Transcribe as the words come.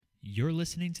You're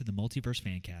listening to the Multiverse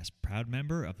Fancast, proud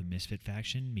member of the Misfit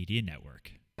Faction Media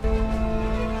Network.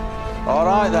 All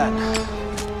right then,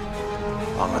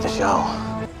 on with the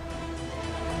show.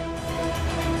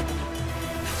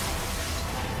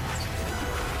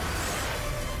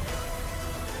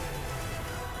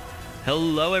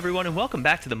 Hello, everyone, and welcome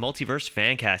back to the Multiverse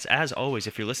Fancast. As always,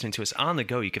 if you're listening to us on the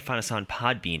go, you can find us on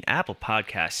Podbean, Apple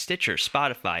Podcasts, Stitcher,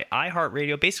 Spotify,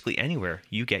 iHeartRadio, basically anywhere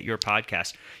you get your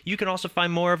podcast. You can also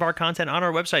find more of our content on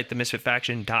our website,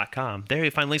 themisfitfaction.com. There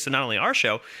you'll find links to not only our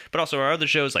show, but also our other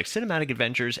shows like Cinematic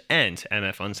Adventures and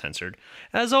MF Uncensored.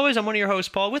 As always, I'm one of your hosts,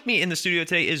 Paul. With me in the studio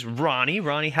today is Ronnie.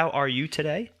 Ronnie, how are you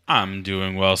today? I'm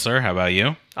doing well, sir. How about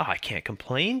you? Oh, I can't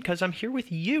complain because I'm here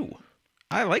with you.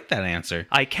 I like that answer.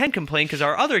 I can complain because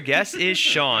our other guest is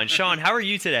Sean. Sean, how are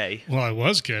you today? Well, I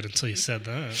was good until you said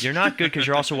that. You're not good because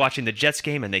you're also watching the Jets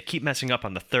game and they keep messing up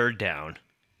on the third down.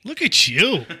 Look at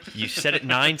you. You said it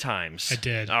 9 times. I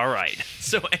did. All right.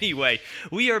 So anyway,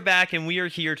 we are back and we are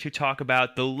here to talk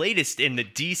about the latest in the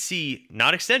DC,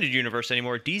 not extended universe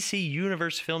anymore, DC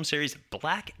Universe film series,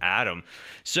 Black Adam.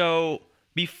 So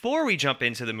before we jump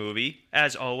into the movie,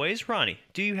 as always, Ronnie,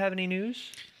 do you have any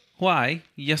news? Why?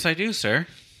 Yes, I do, sir.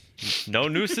 No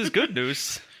news is good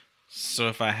news. So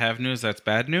if I have news, that's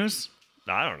bad news?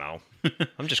 I don't know.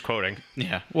 I'm just quoting.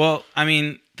 Yeah. Well, I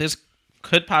mean, this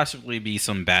could possibly be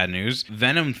some bad news.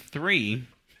 Venom 3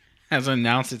 has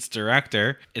announced its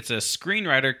director. It's a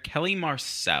screenwriter, Kelly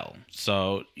Marcel.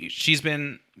 So she's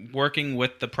been working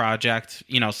with the project,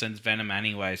 since Venom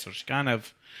anyway. So she kind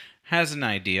of has an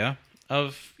idea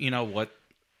of, what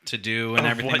to do and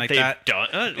everything like that.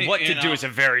 What to do is a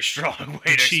very strong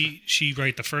way Did to... she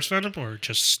write the first Venom or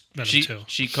just Venom 2?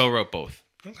 She co-wrote both.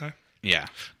 Okay. Yeah.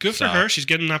 Good for her. She's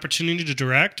getting an opportunity to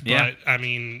direct, but Yeah. I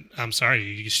mean, I'm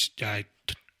sorry. I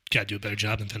got to do a better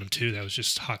job than Venom 2. That was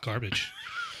just hot garbage.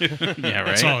 Yeah, right?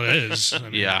 That's all it is. I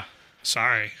mean, Yeah.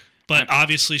 Sorry. But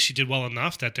obviously she did well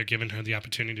enough that they're giving her the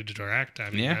opportunity to direct. I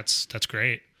mean, Yeah. that's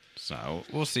great. So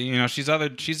we'll see. She's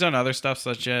done other stuff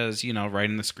such as,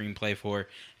 writing the screenplay for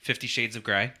 50 Shades of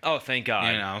Grey. Oh, thank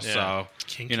God. So,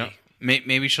 Kinky.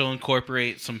 maybe she'll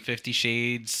incorporate some 50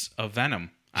 Shades of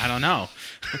Venom. I don't know.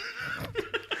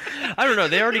 I don't know.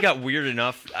 They already got weird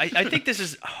enough. I think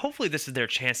hopefully this is their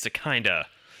chance to kind of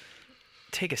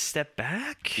take a step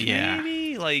back. Yeah.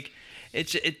 Maybe? Like,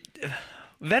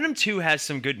 Venom 2 has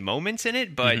some good moments in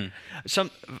it, but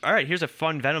all right, here's a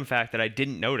fun Venom fact that I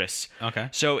didn't notice. Okay.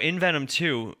 So in Venom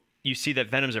 2, you see that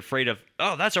Venom's afraid of,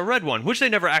 oh, that's a red one, which they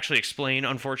never actually explain.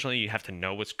 Unfortunately, you have to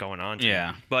know what's going on.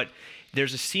 Yeah. But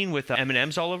there's a scene with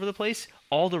M&Ms all over the place.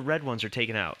 All the red ones are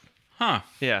taken out. Huh.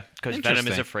 Yeah, because Venom is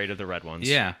Interesting. afraid of the red ones.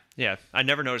 Yeah. Yeah, I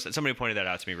never noticed that. Somebody pointed that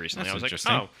out to me recently. That's I was like,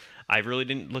 interesting. oh, I really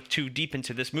didn't look too deep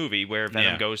into this movie where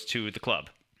Venom Yeah. goes to the club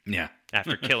Yeah.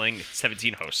 after killing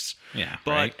 17 hosts. Yeah,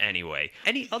 But right. anyway,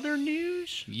 any other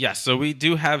news? Yes, so we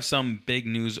do have some big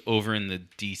news over in the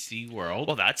DC world.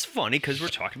 Well, that's funny because we're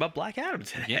talking about Black Adam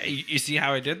today. Yeah, you see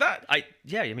how I did that? I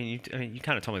mean, you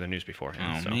kind of told me the news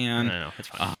beforehand. Oh, so, man. No, it's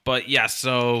fine. But yeah,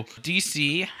 so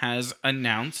DC has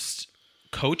announced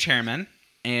co-chairman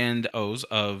and O's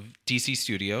of DC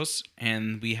Studios,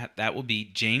 and that will be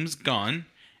James Gunn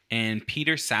and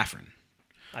Peter Safran.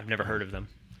 I've never heard of them,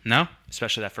 No?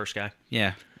 especially that first guy.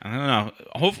 Yeah, I don't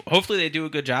know. Hopefully they do a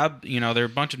good job. They're a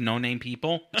bunch of no-name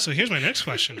people. So here's my next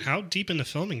question. How deep into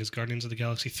filming is Guardians of the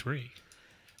Galaxy 3?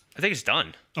 I think it's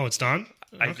done. Oh, it's done?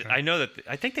 Okay. I know that.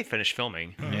 I think they finished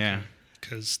filming. Yeah.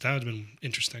 Because that would have been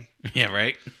interesting. Yeah,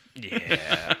 right?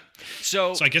 Yeah.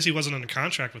 So So I guess he wasn't under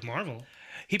contract with Marvel.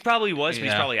 he probably was, but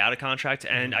he's Yeah. probably out of contract.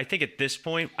 And I think at this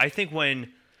point,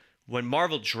 when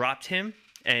Marvel dropped him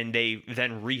and they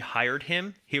then rehired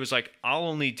him, he was like, I'll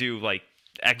only do like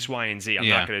X, Y, and Z. I'm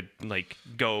Yeah. not going to like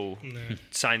go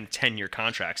sign 10-year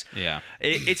contracts. Yeah.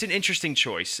 It's an interesting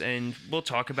choice, and we'll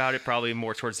talk about it probably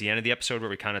more towards the end of the episode where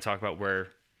we kind of talk about where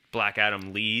Black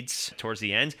Adam leads towards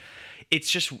the end. It's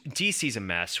just DC's a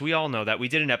mess. We all know that. We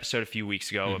did an episode a few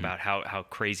weeks ago about how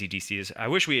crazy DC is. I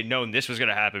wish we had known this was going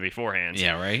to happen beforehand.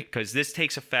 Yeah, right? Because this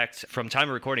takes effect from time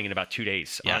of recording in about 2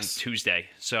 days on Tuesday.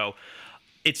 So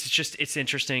it's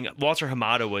interesting. Walter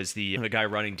Hamada was the guy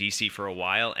running DC for a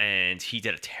while, and he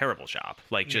did a terrible job.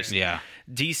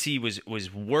 DC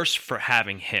was worse for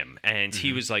having him, and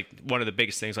he was like one of the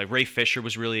biggest things. Like Ray Fisher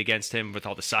was really against him with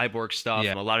all the cyborg stuff,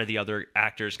 and a lot of the other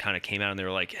actors kind of came out and they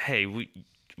were like, "Hey,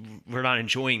 we're not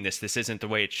enjoying this. This isn't the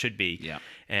way it should be." Yeah.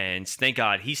 And thank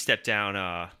God he stepped down.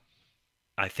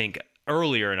 I think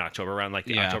earlier in October, around like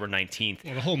the Yeah. October 19th.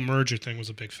 Well, the whole merger thing was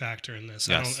a big factor in this.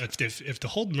 Yes. If the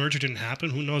whole merger didn't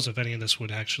happen, who knows if any of this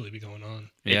would actually be going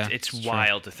on. Yeah, It's true.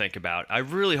 wild to think about. I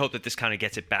really hope that this kind of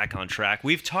gets it back on track.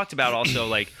 We've talked about also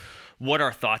like what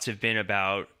our thoughts have been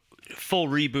about full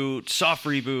reboot, soft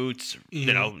reboots,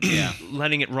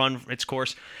 letting it run its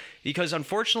course. Because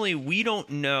unfortunately, we don't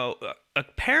know.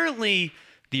 Apparently,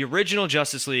 the original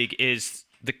Justice League is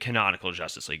the canonical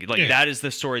Justice League. Like that is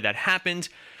the story that happened,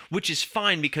 which is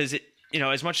fine because it,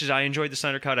 as much as I enjoyed the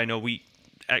Snyder Cut, I know we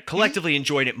collectively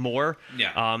enjoyed it more.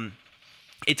 Yeah.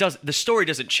 The story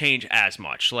doesn't change as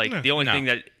much. Like the only No.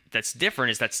 thing that's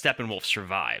different is that Steppenwolf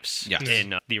survives Yes.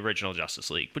 in the original Justice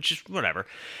League, which is whatever.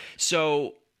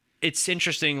 So it's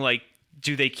interesting. Like,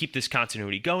 do they keep this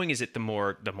continuity going? Is it the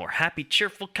more happy,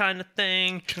 cheerful kind of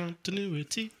thing?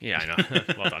 Continuity. Yeah, I know.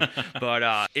 Well done.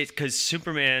 But it's because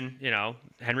Superman,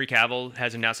 Henry Cavill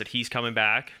has announced that he's coming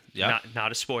back. Yeah.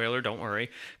 Not a spoiler, don't worry.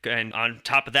 And on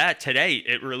top of that, today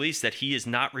it released that he is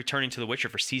not returning to The Witcher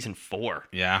for season 4.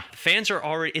 Yeah. Fans are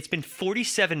already. It's been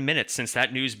 47 minutes since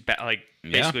that news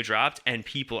basically dropped, and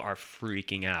people are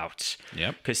freaking out.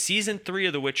 Yep. Because season 3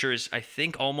 of The Witcher is, I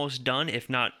think, almost done, if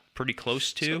not pretty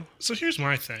close to. So here's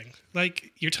my thing.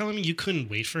 Like, you're telling me you couldn't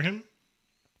wait for him?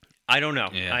 I don't know.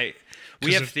 Yeah.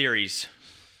 We have theories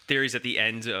at the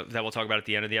end that we'll talk about at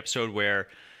the end of the episode where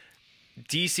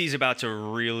DC's about to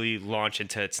really launch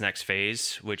into its next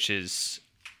phase, which is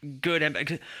good.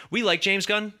 And we like James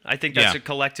Gunn. I think that's a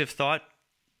collective thought.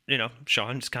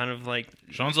 Sean's kind of like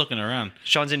Sean's looking around.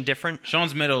 Sean's indifferent.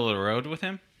 Sean's middle of the road with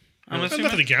him. I'm I have assuming.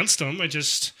 nothing against him.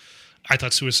 I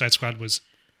thought Suicide Squad was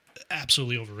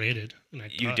absolutely overrated. And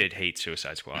You did hate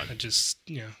Suicide Squad.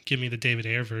 Give me the David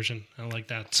Ayer version. I like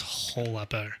that. It's a whole lot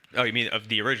better. Oh, you mean of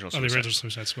the original The Suicide? original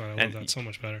Suicide Squad. I love that so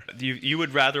much better. You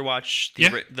would rather watch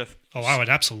the Oh, I would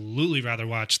absolutely rather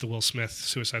watch the Will Smith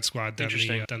Suicide Squad than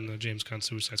the James Gunn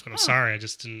Suicide Squad. I'm sorry, I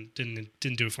just didn't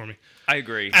do it for me. I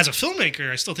agree. As a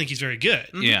filmmaker, I still think he's very good.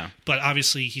 Yeah. But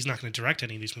obviously, he's not going to direct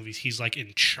any of these movies. He's like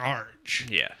in charge.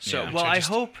 Yeah. So, Yeah. well, I I just-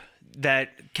 hope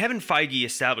that Kevin Feige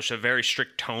established a very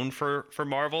strict tone for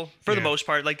Marvel for the Yeah. most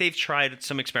part. Like they've tried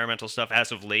some experimental stuff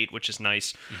as of late, which is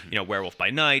nice. Werewolf by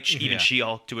Night, even Yeah.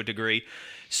 She-Hulk to a degree.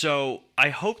 So I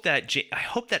hope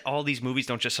that all these movies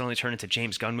don't just suddenly turn into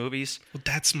James Gunn movies. Well,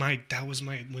 that was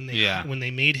my when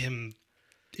they made him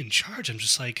in charge. I'm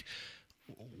just like,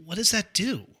 what does that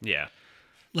do? Yeah.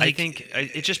 I Like, think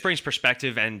it just brings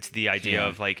perspective and the idea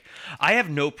of like, I have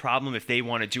no problem if they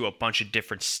want to do a bunch of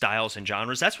different styles and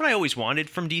genres. That's what I always wanted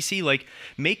from DC. Like,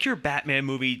 make your Batman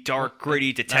movie dark,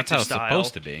 gritty, detective That's how it's style.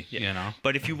 supposed to be,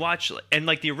 But if you watch, and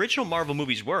like the original Marvel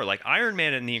movies were, like Iron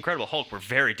Man and the Incredible Hulk were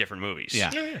very different movies.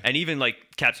 Yeah. Yeah. And even like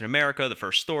Captain America, the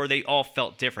first Thor, they all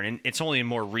felt different. And it's only in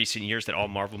more recent years that all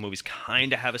Marvel movies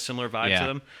kind of have a similar vibe Yeah. to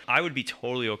them. I would be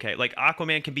totally okay. Like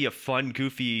Aquaman can be a fun,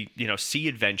 goofy, sea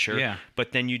adventure. Yeah.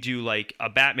 But then you do like a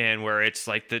Batman where it's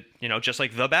like just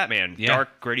like the Batman, Yeah.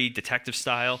 dark, gritty, detective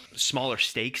style, smaller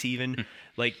stakes even.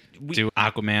 Like Do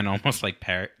Aquaman almost like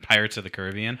Pirates of the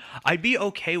Caribbean. I'd be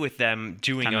okay with them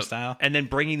doing Kind of a style? and then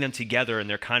bringing them together, and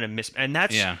they're kind of and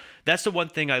that's the one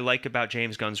thing I like about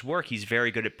James Gunn's work. He's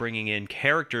very good at bringing in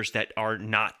characters that are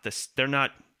they're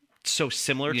not so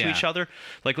similar to Yeah. each other.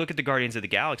 Like look at the Guardians of the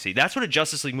Galaxy. That's what a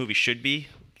Justice League movie should be.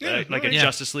 Yeah, Like a yeah.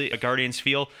 Justice League, a Guardians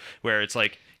feel, where it's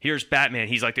like, here's Batman.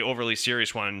 He's like the overly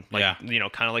serious one, like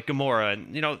kind of like Gamora.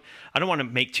 And I don't want to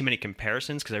make too many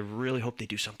comparisons because I really hope they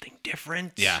do something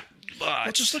different. Yeah. But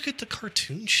well, just look at the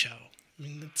cartoon show. I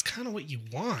mean, that's kind of what you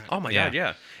want. oh my Yeah. god,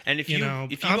 yeah. And if you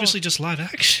obviously just live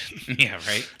action. Yeah,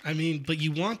 right. I mean, but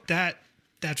you want that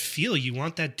feel. You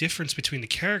want that difference between the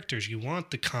characters. You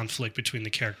want the conflict between the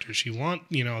characters. You want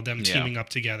them teaming up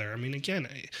together. I mean, again,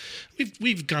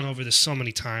 we've gone over this so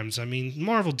many times. I mean,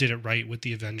 Marvel did it right with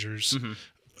the Avengers. Mm-hmm.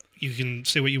 You can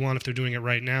say what you want if they're doing it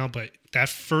right now, but that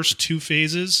first 2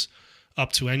 phases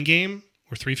up to Endgame,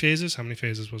 or 3 phases. How many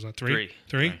phases was that? 3.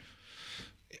 3.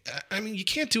 I mean, you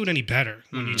can't do it any better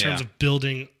in terms of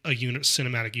building a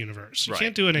cinematic universe. You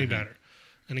can't do it any better.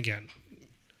 And again,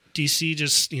 DC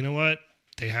just, you know what?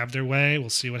 They have their way. We'll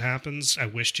see what happens. I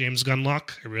wish James Gunn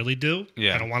luck. I really do.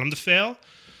 Yeah. I don't want him to fail.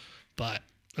 But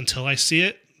until I see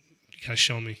it, you got to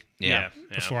show me yeah.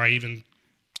 before I even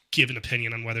give an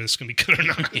opinion on whether this is going to be good or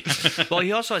not. Well,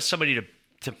 he also has somebody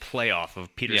to play off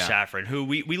of, Peter Safran, who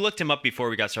we looked him up before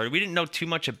we got started. We didn't know too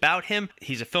much about him.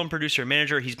 He's a film producer and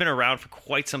manager. He's been around for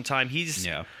quite some time. He's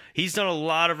done a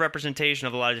lot of representation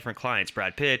of a lot of different clients: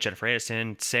 Brad Pitt, Jennifer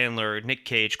Aniston, Sandler, Nick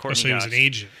Cage, Courtney So he was Cox. an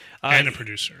agent and a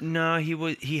producer. No, he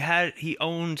was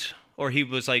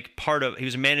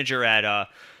a manager at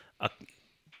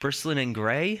Bristol and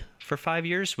Gray for 5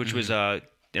 years, which was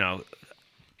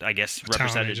I guess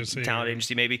represented talent yeah.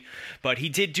 agency maybe. But he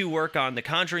did do work on the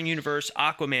Conjuring universe,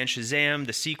 Aquaman, Shazam,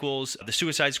 the sequels, the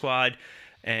Suicide Squad,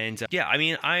 and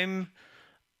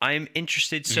I'm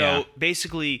interested. So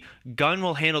basically, Gunn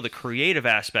will handle the creative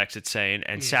aspects, it's saying,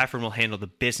 and Safran will handle the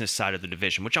business side of the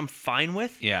division, which I'm fine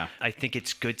with. Yeah. I think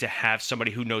it's good to have somebody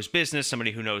who knows business,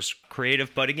 somebody who knows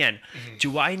creative. But again,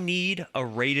 do I need a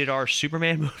rated R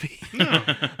Superman movie? No.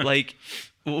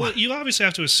 Well, you obviously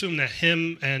have to assume that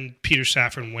him and Peter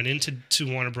Safran went into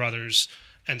Warner Brothers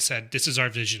and said, "This is our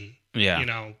vision."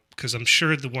 Yeah. Because I'm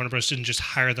sure the Warner Bros. Didn't just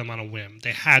hire them on a whim.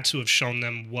 They had to have shown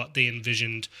them what they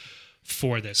envisioned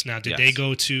for this. Now, did they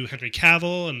go to Henry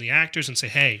Cavill and the actors and say,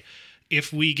 "Hey,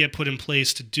 if we get put in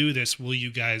place to do this, will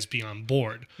you guys be on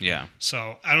board?" Yeah.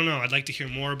 So I don't know. I'd like to hear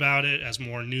more about it as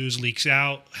more news leaks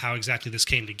out, how exactly this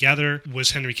came together.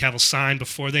 Was Henry Cavill signed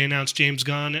before they announced James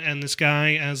Gunn and this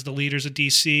guy as the leaders of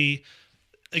DC?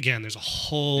 Again, there's a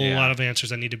whole lot of things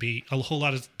that need to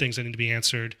be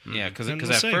answered. Yeah, because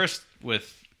at first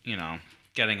with,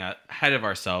 getting ahead of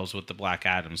ourselves with the Black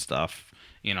Adam stuff,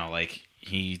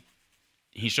 he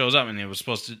shows up and it was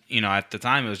supposed to, at the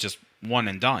time it was just one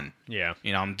and done. Yeah.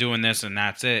 I'm doing this and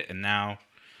that's it. And now,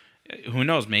 who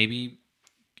knows, maybe,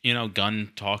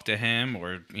 Gunn talked to him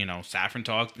or, Safran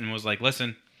talked and was like,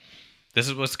 listen, this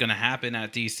is what's going to happen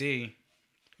at DC.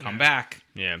 Come back.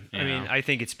 Yeah. I mean, I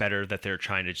think it's better that they're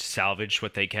trying to salvage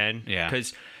what they can. Yeah.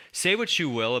 Because say what you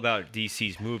will about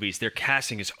DC's movies, their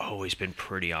casting has always been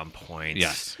pretty on point.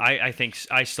 Yes. I think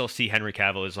I still see Henry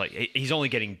Cavill as he's only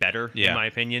getting better, in my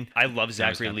opinion. I love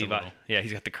Zachary Levi. Yeah,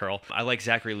 he's got the curl. I like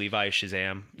Zachary Levi as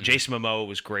Shazam. Jason Momoa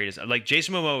was great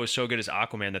Jason Momoa was so good as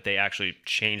Aquaman that they actually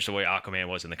changed the way Aquaman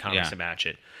was in the comics to match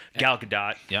it. Gal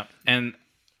Gadot. Yep. And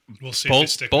we'll see if they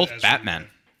stick with both Batman.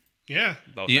 Yeah.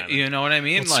 You know what I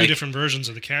mean? Well, two different versions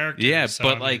of the character. Yeah, so,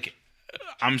 but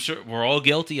I'm sure we're all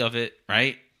guilty of it,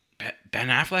 right? Ben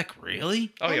Affleck,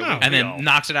 really? Oh, yeah. No. And then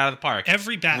knocks it out of the park.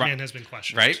 Every Batman has been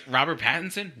questioned. Right? Robert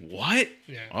Pattinson? What?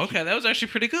 Yeah. Okay, that was actually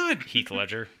pretty good. Heath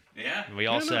Ledger. Yeah. We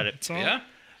all said it. Yeah.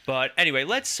 But anyway,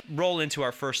 let's roll into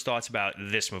our first thoughts about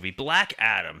this movie, Black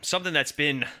Adam, something that's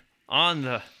been on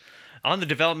the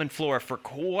development floor for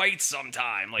quite some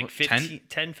time,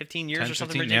 10, 15 years or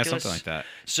something ridiculous. Yeah, something like that.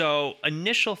 So,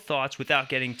 initial thoughts without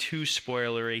getting too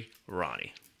spoilery,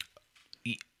 Ronnie.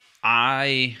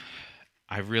 I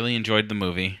really enjoyed the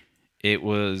movie. It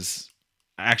was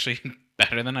actually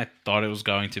better than I thought it was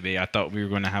going to be. I thought we were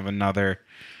going to have another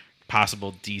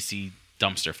possible DC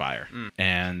dumpster fire.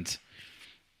 And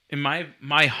in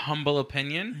my humble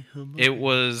opinion, it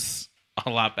was a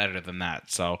lot better than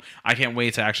that. So I can't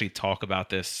wait to actually talk about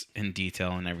this in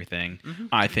detail and everything.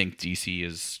 I think DC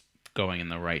is going in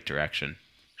the right direction.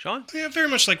 Sean? Yeah, very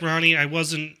much like Ronnie. I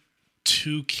wasn't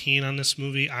too keen on this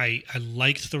movie. I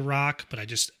liked The Rock, but I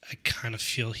kind of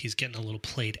feel he's getting a little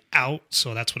played out.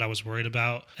 So that's what I was worried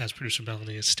about. As producer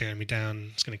Melanie is staring me down,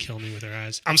 it's going to kill me with her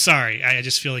eyes. I'm sorry. I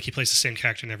just feel like he plays the same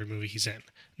character in every movie he's in.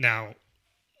 Now,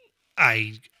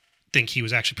 I think he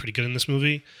was actually pretty good in this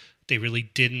movie. They really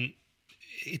didn't.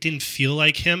 It didn't feel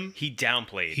like him. He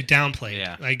downplayed.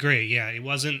 Yeah. I agree. Yeah, it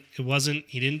wasn't. He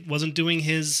wasn't doing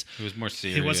his. It was more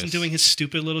serious. He wasn't doing his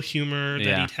stupid little humor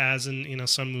that he has in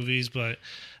some movies. But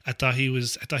I thought he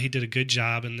did a good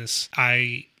job in this.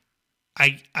 I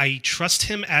trust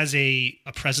him as a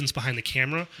presence behind the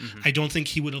camera. I don't think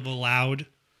he would have allowed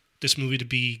this movie to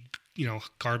be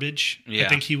garbage. Yeah. I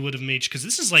think he would have made, because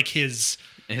this is like his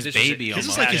baby. This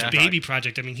is like his baby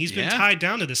project. I mean, he's been tied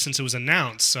down to this since it was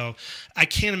announced. So I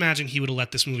can't imagine he would have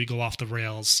let this movie go off the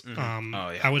rails.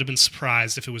 I would have been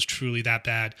surprised if it was truly that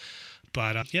bad.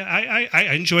 But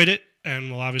I enjoyed it,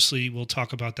 and we'll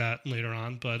talk about that later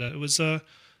on. But it was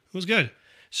good.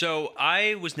 So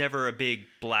I was never a big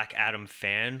Black Adam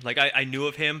fan. I knew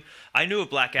of him. I knew of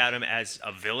Black Adam as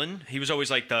a villain. He was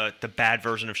always like the bad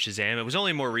version of Shazam. It was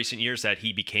only in more recent years that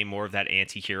he became more of that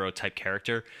anti-hero type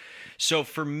character. So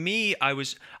for me, I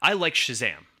liked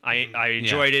Shazam. I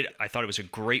enjoyed it. I thought it was a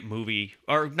great movie,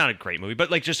 or not a great movie,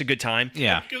 but just a good time.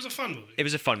 Yeah. It was a fun movie. It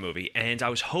was a fun movie, and I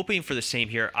was hoping for the same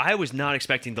here. I was not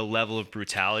expecting the level of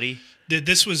brutality.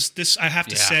 This I have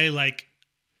to say,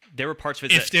 there were parts of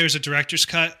it. If there's a director's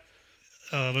cut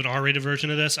of an R-rated version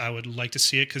of this, I would like to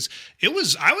see it, because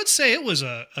I would say it was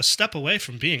a step away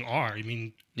from being R. I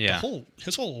mean, his whole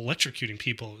electrocuting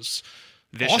people was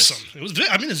vicious. awesome. It was.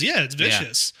 It's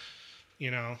vicious.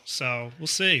 So we'll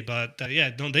see. But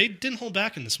no, they didn't hold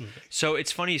back in this movie. So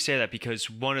it's funny you say that because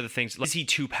one of the things, is he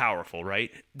too powerful,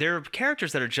 right? There are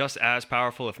characters that are just as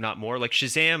powerful, if not more. Like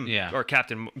Shazam or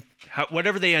Captain,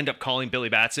 whatever they end up calling Billy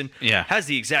Batson, has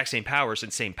the exact same powers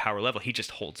and same power level. He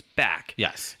just holds back.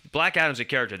 Yes. Black Adam's a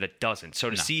character that doesn't. So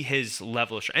to see his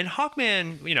level of... And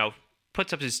Hawkman,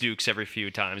 puts up his dukes every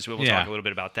few times. We'll talk a little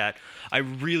bit about that. I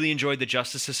really enjoyed the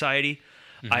Justice Society.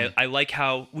 I like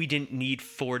how we didn't need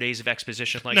 4 days of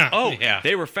exposition. Like,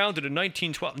 they were founded in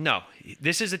 1912. No,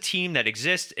 this is a team that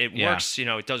exists. It works.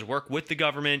 It does work with the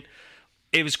government.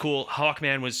 It was cool.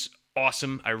 Hawkman was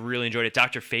awesome. I really enjoyed it.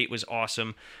 Dr. Fate was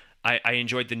awesome. I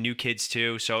enjoyed the new kids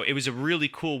too. So it was a really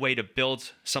cool way to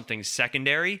build something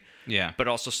secondary, but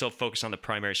also still focus on the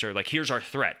primary story. Like, here's our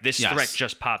threat. This threat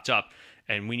just popped up,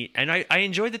 and we need. And I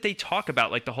enjoyed that they talk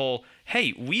about like the whole,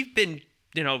 hey, we've been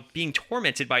being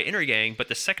tormented by Intergang, but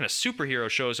the second a superhero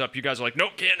shows up, you guys are like,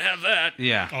 nope, can't have that.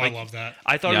 Yeah. Oh, I love that.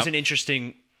 I thought it was an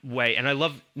interesting way, and I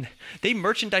love they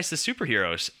merchandise the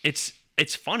superheroes. It's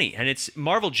funny, and it's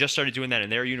Marvel just started doing that in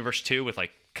their universe too, with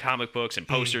like comic books and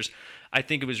posters. I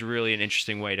think it was really an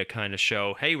interesting way to kind of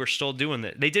show, hey, we're still doing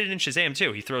that. They did it in Shazam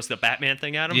too. He throws the Batman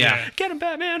thing at him. Yeah. Get him,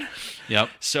 Batman. Yep.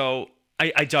 So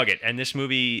I dug it, and this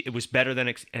movie, it was better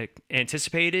than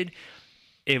anticipated.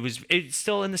 It's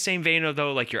still in the same vein of,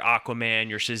 though, like your Aquaman,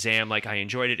 your Shazam. Like, I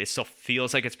enjoyed it. It still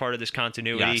feels like it's part of this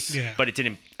continuity. Yes. Yeah. But it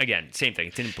didn't, again, same thing.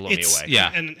 It didn't blow me away.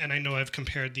 Yeah. And I know I've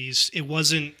compared these. It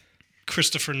wasn't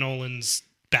Christopher Nolan's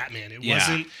Batman. It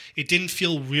wasn't. It didn't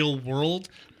feel real world,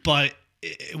 but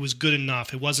it was good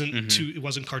enough. It wasn't too. It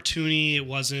wasn't cartoony. It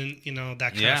wasn't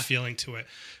that kind of feeling to it.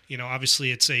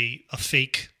 Obviously it's a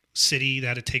fake city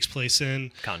that it takes place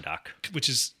in, Kondak, which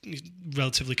is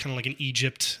relatively kind of like an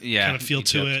Egypt kind of feel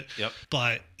to it. Yep.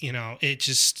 But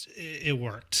it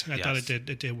worked. I thought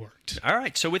it worked. All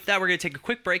right, so with that, we're going to take a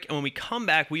quick break, and when we come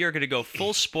back, we are going to go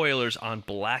full spoilers on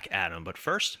Black Adam. But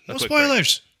first, no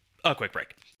spoilers. A quick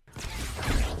break.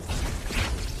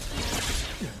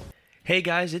 Hey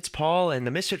guys, it's Paul, and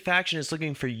the Misfit Faction is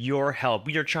looking for your help.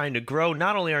 We are trying to grow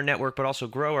not only our network, but also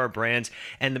grow our brands,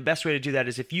 and the best way to do that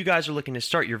is if you guys are looking to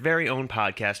start your very own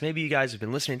podcast. Maybe you guys have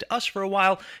been listening to us for a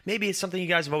while. Maybe it's something you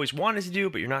guys have always wanted to do,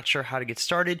 but you're not sure how to get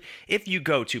started. If you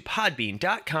go to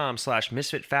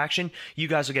podbean.com/misfitfaction, you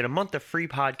guys will get a month of free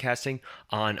podcasting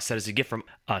set as a gift from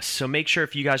us. So make sure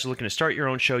if you guys are looking to start your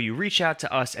own show, you reach out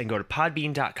to us and go to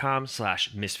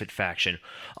podbean.com/misfitfaction.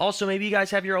 Also, maybe you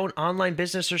guys have your own online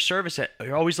business or service that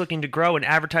you're always looking to grow, and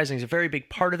advertising is a very big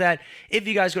part of that. If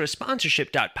you guys go to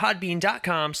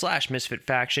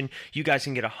sponsorship.podbean.com/misfitfaction, you guys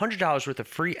can get $100 worth of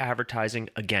free advertising,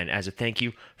 again, as a thank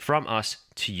you from us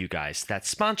to you guys.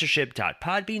 That's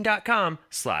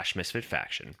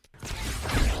sponsorship.podbean.com/misfitfaction.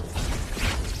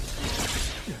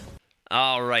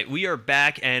 All right, we are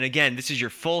back, and again, this is your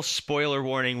full spoiler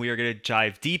warning. We are going to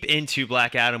dive deep into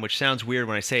Black Adam, which sounds weird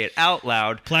when I say it out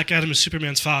loud. Black Adam is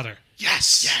Superman's father.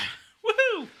 Yes! Yeah.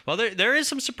 Woohoo! Well, there is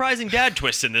some surprising dad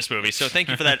twists in this movie, so thank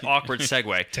you for that awkward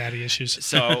segue. Daddy issues.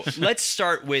 So let's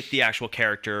start with the actual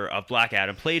character of Black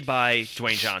Adam, played by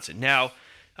Dwayne Johnson. Now,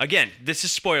 again, this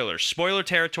is spoilers. Spoiler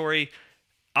territory.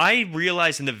 I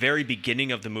realized in the very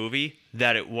beginning of the movie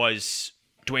that it was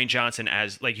Dwayne Johnson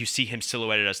as, like, you see him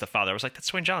silhouetted as the father. I was like,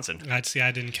 that's Dwayne Johnson. I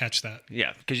didn't catch that.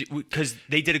 Yeah, because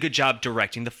they did a good job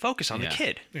directing the focus on the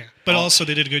kid. Yeah, but also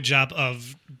they did a good job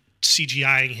of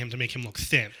CGIing him to make him look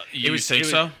thin. You think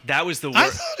so? That was the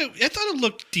worst. I thought it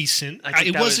looked decent.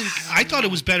 I thought it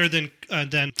was better than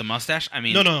the mustache. I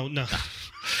mean, no.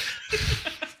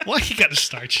 Why you got to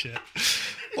start shit?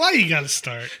 Why you got to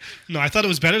start? No, I thought it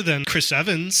was better than Chris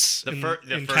Evans in first,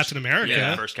 Captain America.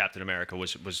 Yeah, the first Captain America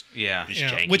was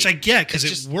janky. Which I get because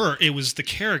it was the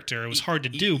character. It was hard to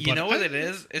do. You know what it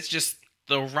is? It's just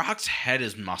The Rock's head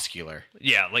is muscular.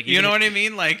 Yeah, like you know what I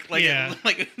mean? Like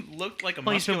it looked like a.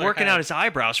 Well, he's been working out his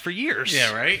eyebrows for years.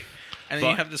 Yeah, right. And then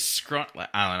you have this scrunt.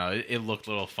 I don't know. It looked a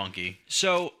little funky.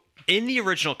 So in the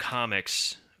original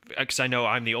comics, because I know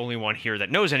I'm the only one here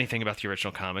that knows anything about the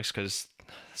original comics, because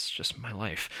that's just my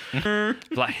life.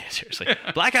 Seriously,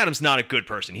 Black Adam's not a good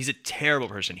person. He's a terrible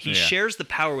person. He shares the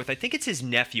power with, I think it's his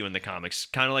nephew in the comics,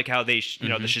 kind of like how they,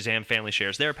 the Shazam family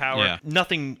shares their power. Yeah.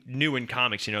 Nothing new in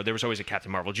comics. There was always a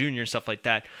Captain Marvel Jr. and stuff like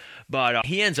that. But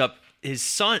he ends up,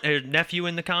 his nephew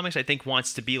in the comics, I think,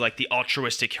 wants to be like the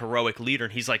altruistic, heroic leader.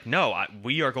 And he's like, no,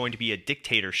 we are going to be a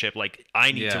dictatorship. Like,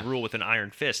 I need to rule with an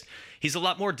iron fist. He's a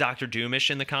lot more Dr.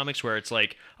 Doomish in the comics, where it's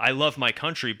like, I love my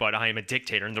country, but I am a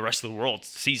dictator. And the rest of the world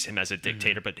sees him as a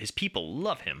dictator, but his people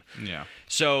love him. Yeah.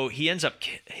 So he ends up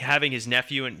having his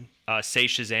nephew and say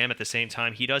Shazam at the same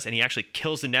time he does. And he actually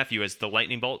kills the nephew as the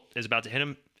lightning bolt is about to hit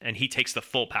him. And he takes the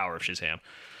full power of Shazam.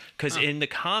 because in the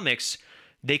comics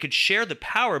they could share the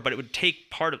power, but it would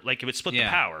take part of, like, it would split the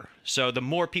power. So the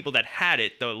more people that had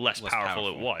it, the less powerful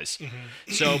it was.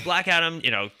 So Black Adam,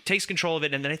 takes control of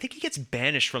it, and then I think he gets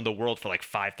banished from the world for like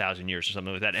 5,000 years or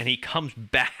something like that, and he comes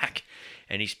back,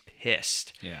 and he's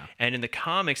pissed. Yeah. And in the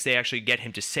comics, they actually get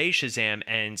him to say Shazam,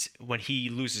 and when he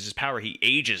loses his power, he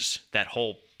ages that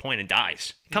whole point and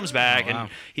dies. Comes back, and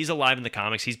he's alive in the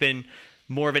comics. He's been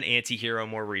more of an anti-hero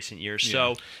more recent years.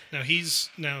 So now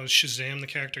Shazam, the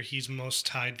character he's most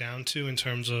tied down to in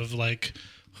terms of like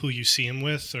who you see him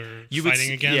with or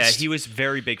fighting against. Yeah, he was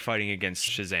very big fighting against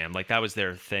Shazam. Like, that was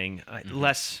their thing.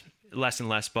 Less and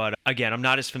less. But again, I'm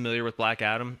not as familiar with Black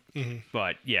Adam.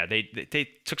 But yeah, they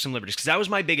took some liberties, because that was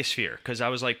my biggest fear. Because I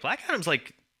was like, Black Adam's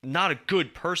like not a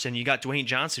good person. You got Dwayne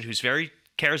Johnson, who's very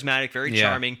charismatic, very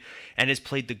charming, and has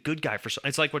played the good guy for.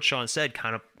 It's like what Sean said,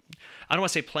 kind of. I don't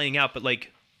want to say playing out, but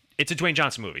like, it's a Dwayne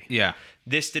Johnson movie. Yeah.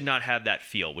 This did not have that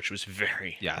feel, which was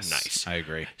very nice. I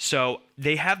agree. So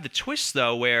they have the twist,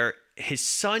 though, where his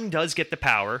son does get the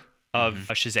power of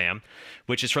Shazam,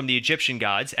 which is from the Egyptian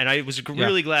gods. And I was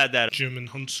really glad that Jim and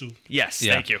Hunsu. Yes,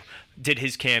 thank you. Did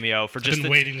his cameo for just. I've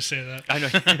been waiting to say that. I know,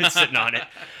 you've been sitting on it.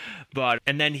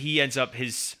 And then he ends up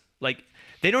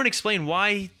they don't explain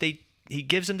why he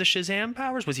gives him the Shazam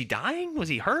powers. Was he dying? Was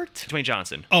he hurt? Dwayne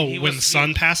Johnson. Oh, when the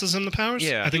son passes him the powers?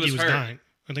 Yeah. I think he was dying.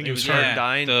 I think he was hurt.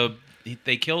 Dying.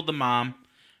 They killed the mom,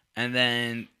 and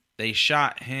then they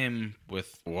shot him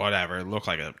with whatever. It looked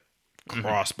like a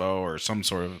crossbow or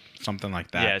something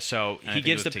like that. Yeah, so he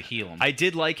gives to heal him. I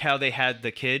did like how they had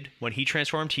the kid when he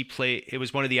transformed. It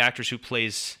was one of the actors who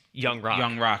plays Young Rock.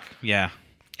 Young Rock, yeah.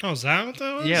 Oh, is that what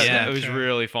that was? Yeah, it was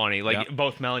really funny. Like,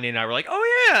 both Melanie and I were like,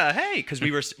 "Oh yeah, hey," because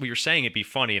we were saying it'd be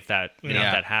funny if that if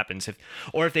that happens,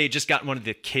 or if they had just gotten one of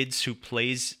the kids who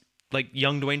plays like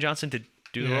young Dwayne Johnson to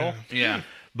do the role. Yeah.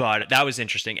 But that was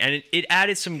interesting, and it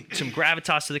added some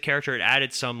gravitas to the character. It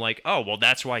added some like, oh well,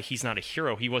 that's why he's not a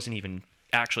hero. He wasn't even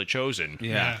actually chosen.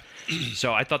 Yeah.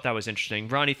 So I thought that was interesting.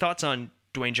 Ronnie, thoughts on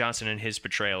Dwayne Johnson and his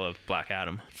portrayal of Black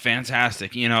Adam?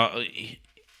 Fantastic.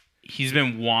 He's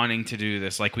been wanting to do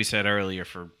this, like we said earlier,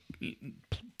 for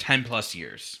 10 plus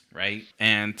years, right?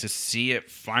 And to see it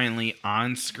finally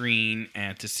on screen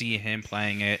and to see him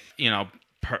playing it,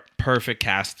 perfect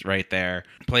cast right there.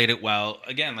 Played it well.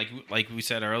 Again, like we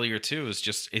said earlier too,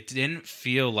 it didn't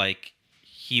feel like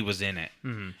he was in it.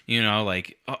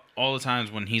 Like all the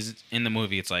times when he's in the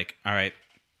movie, it's like, all right,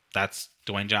 that's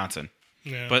Dwayne Johnson.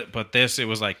 Yeah. But this, it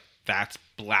was like, that's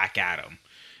Black Adam.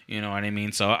 You know what I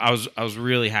mean? So I was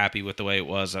really happy with the way it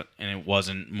was, and it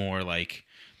wasn't more like,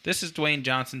 this is Dwayne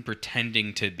Johnson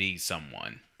pretending to be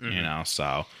someone.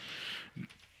 So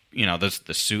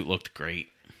the suit looked great.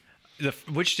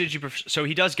 Which did you prefer? So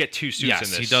he does get two suits in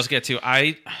this. Yes, he does get two.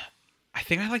 I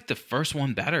think I like the first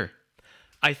one better.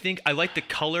 I think I like the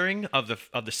coloring of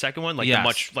the second one,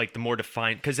 the more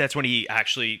defined, because that's when he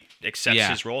actually accepts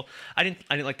his role. I didn't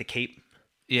like the cape.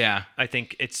 Yeah, I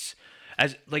think it's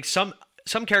as like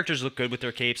some characters look good with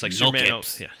their capes, like Superman.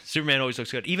 Superman always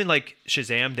looks good. Even like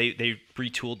Shazam, they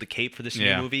retooled the cape for this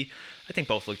new movie. I think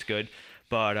both looked good.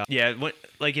 But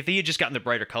if he had just gotten the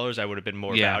brighter colors, I would have been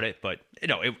more about it. But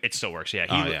it still works.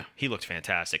 Yeah, he looked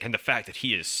fantastic, and the fact that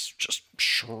he is just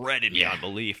shredded beyond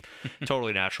belief,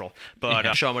 totally natural.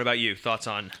 But Sean, what about you? Thoughts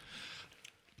on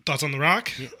The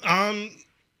Rock?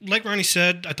 Like Ronnie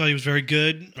said, I thought he was very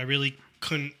good. I really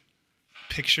couldn't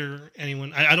picture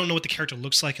anyone. I don't know what the character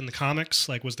looks like in the comics.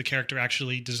 Like, was the character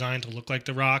actually designed to look like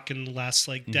The Rock in the last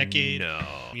decade? No.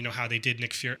 You know how they did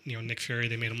Nick Fury. Nick Fury.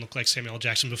 They made him look like Samuel L.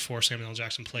 Jackson before Samuel L.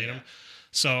 Jackson played him.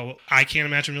 So I can't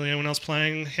imagine really anyone else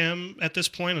playing him at this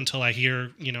point until I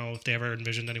hear if they ever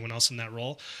envisioned anyone else in that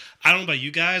role. I don't know about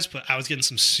you guys, but I was getting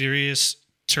some serious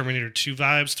Terminator 2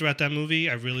 vibes throughout that movie.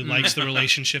 I really liked the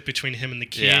relationship between him and the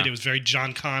kid. Yeah. It was very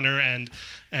John Connor and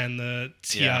the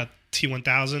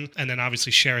T-1000, and then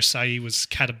obviously Shara Saeed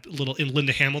had a little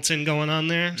Linda Hamilton going on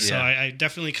there. So I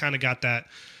definitely kind of got that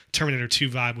Terminator 2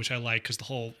 vibe, which I like, because the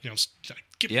whole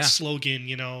give it slogan,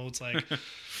 it's like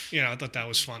I thought that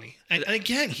was funny. And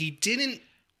again, he didn't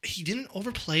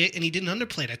overplay it and he didn't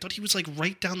underplay it. I thought he was like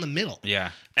right down the middle.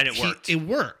 Yeah, and it worked. It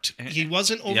worked. He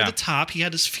wasn't over the top. He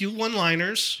had his few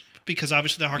one-liners, because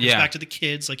obviously that harkens back to the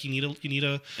kids. Like, you need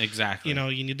a exactly.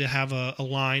 You need to have a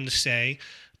line to say.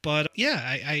 But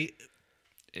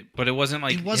but it wasn't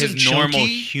like wasn't his normal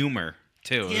jokey. Humor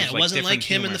too. It wasn't like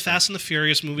him in the Fast and the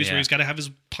Furious movies where he's got to have his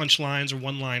punchlines or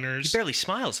one-liners. He barely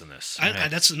smiles in this.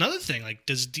 That's another thing. Like,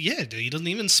 he doesn't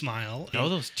even smile. No,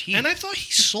 those teeth. And I thought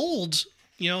he sold,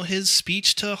 his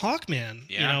speech to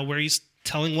Hawkman. Where he's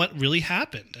telling what really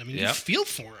happened. I mean, you feel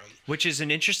for him. Which is an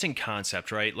interesting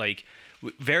concept, right? Like,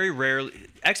 very rarely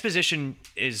exposition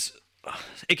is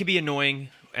it can be annoying.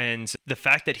 And the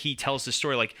fact that he tells the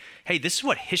story like, hey, this is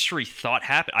what history thought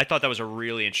happened. I thought that was a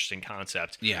really interesting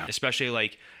concept. Yeah. Especially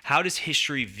like, how does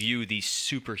history view these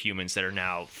superhumans that are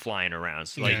now flying around?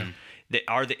 So, like,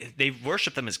 they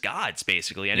worship them as gods,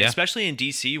 basically. And especially in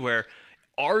DC, where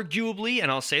arguably,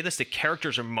 and I'll say this, the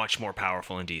characters are much more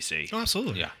powerful in DC. Oh,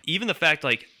 absolutely. Yeah. Even the fact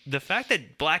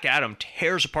that Black Adam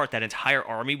tears apart that entire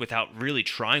army without really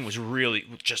trying was really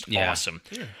just awesome.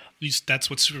 Yeah. At least that's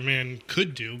what Superman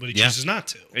could do, but he chooses not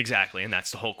to. Exactly, and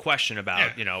that's the whole question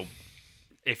about,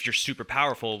 if you're super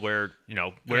powerful, where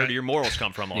do your morals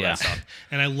come from, all that stuff.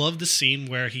 And I love the scene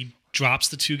where he drops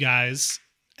the two guys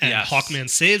and Hawkman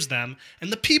saves them,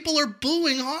 and the people are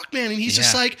booing Hawkman, and he's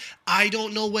just like, I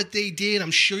don't know what they did. I'm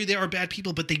sure they are bad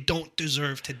people, but they don't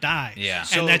deserve to die. Yeah. And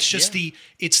So, that's just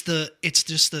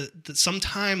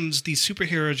sometimes these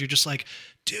superheroes, you're just like,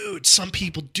 dude, some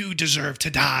people do deserve to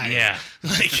die. Yeah.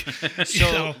 Like,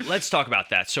 So let's talk about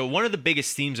that. So one of the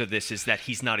biggest themes of this is that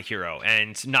he's not a hero,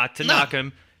 and not to knock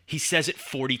him, he says it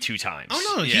 42 times.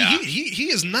 Oh no, he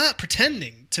is not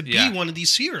pretending to be one of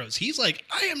these heroes. He's like,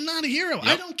 I am not a hero.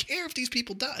 I don't care if these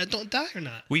people don't die or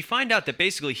not. We find out that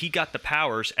basically he got the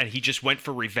powers and he just went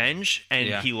for revenge,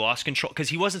 and he lost control because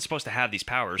he wasn't supposed to have these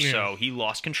powers. So he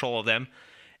lost control of them,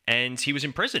 and he was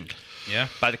imprisoned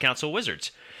by the Council of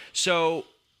Wizards. So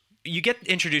you get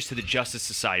introduced to the Justice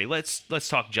Society. Let's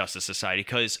talk Justice Society,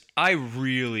 because I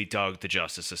really dug the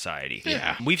Justice Society.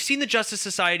 Yeah. We've seen the Justice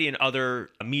Society in other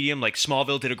medium, like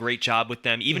Smallville did a great job with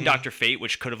them. Even Dr. Fate,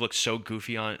 which could have looked so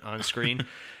goofy on screen.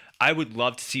 I would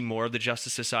love to see more of the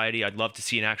Justice Society. I'd love to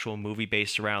see an actual movie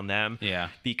based around them. Yeah.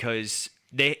 Because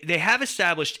they have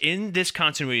established in this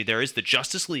continuity, there is the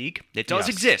Justice League. It does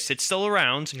exist. It's still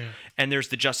around. Yeah. And there's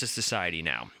the Justice Society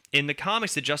now. In the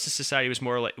comics, the Justice Society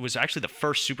was actually the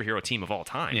first superhero team of all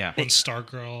time. Yeah. And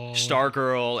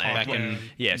Stargirl. And back in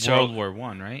World War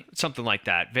I, right? Something like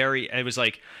that. It was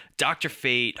like Dr.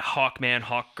 Fate, Hawkman,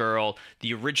 Hawkgirl,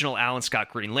 the original Alan Scott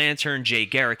Green Lantern, Jay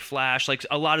Garrick Flash, like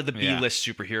a lot of the B-list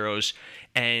superheroes,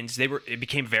 and it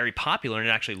became very popular, and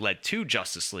it actually led to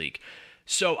Justice League.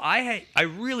 So I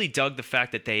really dug the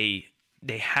fact that they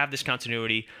have this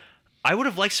continuity. I would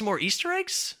have liked some more Easter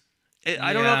eggs.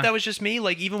 I don't know if that was just me.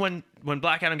 Like, even when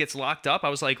Black Adam gets locked up, I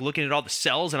was like looking at all the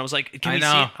cells, and I was like, "Can we see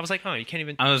it?" I was like, "Oh, you can't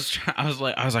even." I was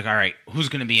like, all right, who's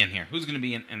gonna be in here? Who's gonna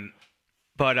be in? And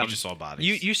but you just saw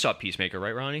bodies. You saw Peacemaker,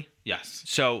 right, Ronnie? Yes.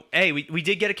 So we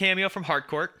did get a cameo from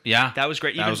Harcourt. Yeah, that was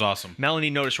great. That was awesome. Melanie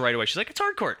noticed right away. She's like, "It's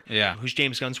Harcourt." Yeah. Who's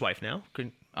James Gunn's wife now?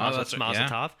 That's Mazel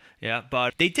Tov. Yeah,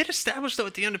 but they did establish though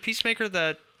at the end of Peacemaker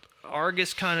that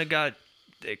Argus kind of got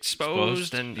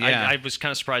exposed, and I was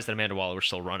kind of surprised that Amanda Waller was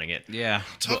still running it. Yeah.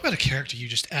 Talk about a character you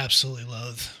just absolutely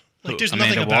love. Like, there's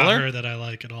Amanda nothing about Waller? her that I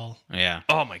like at all. Yeah.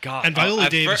 Oh my god. And Viola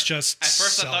At Davis at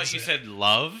first I thought you said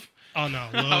love. Oh no,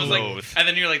 I was loathe. like, and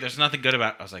then you're like, "There's nothing good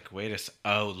about." I was like, "Wait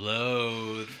a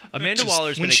loathe." Amanda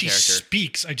Waller's been when a she character.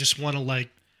 speaks, I just want to like.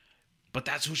 But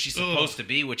that's who she's supposed to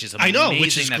be, which is amazing. I know,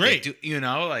 which is that great. They do,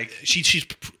 like She's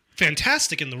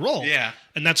fantastic in the role. Yeah.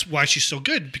 And that's why she's so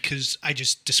good, because I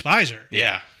just despise her.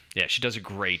 Yeah. Yeah, she does a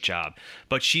great job.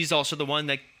 But she's also the one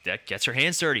that gets her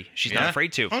hands dirty. She's not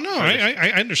afraid to. Oh no,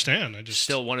 I understand. I just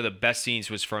Still, one of the best scenes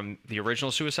was from the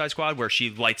original Suicide Squad, where she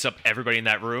lights up everybody in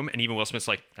that room, and even Will Smith's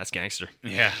like, "That's gangster."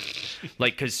 Yeah.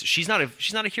 Like, because she's not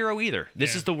a hero either.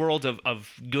 This is the world of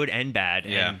good and bad,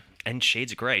 and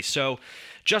shades of gray. So,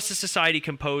 Justice Society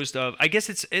composed of, I guess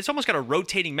it's almost got a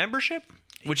rotating membership,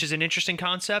 which is an interesting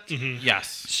concept. Mm-hmm.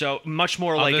 Yes. So much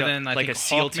more Other like than, a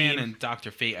SEAL Hawkman team. and Dr.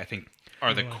 Fate, I think,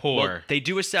 are the core. Well, they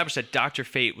do establish that Dr.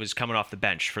 Fate was coming off the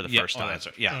bench for the first time. That's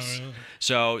right. Yes. really?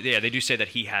 So, yeah, they do say that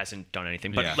he hasn't done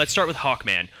anything. But Yeah. let's start with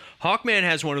Hawkman. Hawkman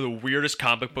has one of the weirdest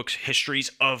comic books histories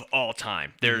of all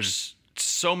time. There's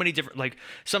so many different, like,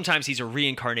 sometimes he's a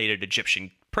reincarnated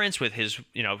Egyptian prince with his,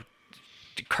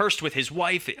 cursed with his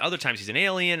wife. Other times he's an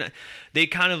alien. They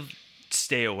kind of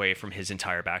stay away from his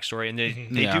entire backstory. And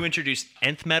they do introduce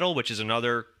Nth Metal, which is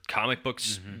another comic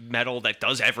books metal that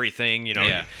does everything.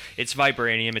 It's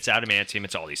vibranium, it's adamantium,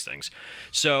 it's all these things.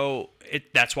 So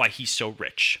that's why he's so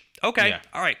rich. Okay, Yeah.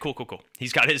 all right, cool.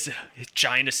 He's got his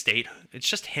giant estate. It's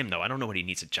just him, though. I don't know what he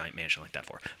needs a giant mansion like that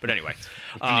for. But anyway,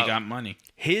 And you got money.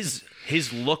 his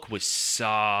look was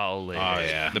solid. Oh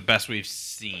yeah. The best we've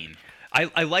seen.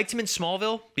 I liked him in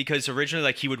Smallville because originally,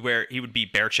 like, he would be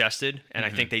bare chested, and I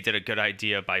think they did a good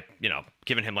idea by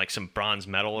giving him like some bronze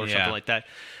medal or something like that.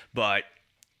 But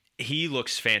he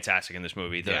looks fantastic in this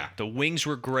movie. The wings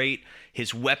were great.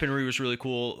 His weaponry was really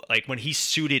cool. Like, when he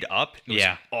suited up, it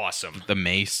was awesome. The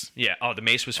mace. Yeah. Oh, the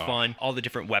mace was fun. All the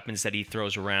different weapons that he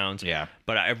throws around. Yeah.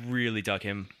 But I really dug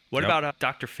him. What about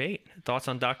Dr. Fate? Thoughts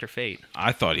on Dr. Fate?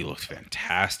 I thought he looked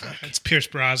fantastic, It's Pierce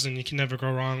Brosnan. You can never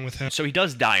go wrong with him. So he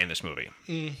does die in this movie.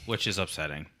 which is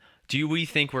upsetting. Do we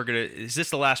think we're going to... Is this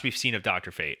the last we've seen of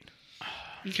Dr. Fate?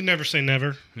 You can never say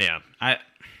never. Yeah.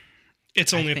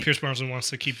 It's only if Pierce Brosnan wants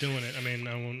to keep doing it. I mean,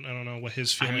 I don't know what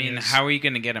his feeling is. How are you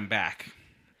going to get him back?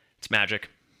 It's magic.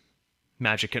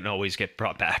 Magic can always get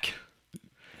brought back.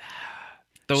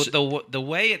 The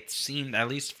way it seemed, at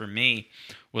least for me,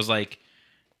 was like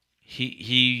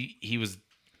he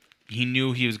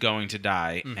knew he was going to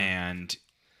die, and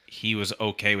he was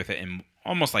okay with it, and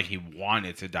almost like he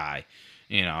wanted to die,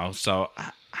 So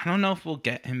I don't know if we'll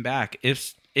get him back.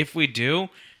 If we do,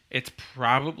 it's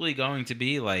probably going to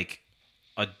be like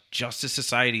a Justice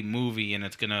Society movie, and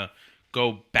it's gonna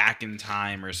go back in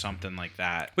time or something like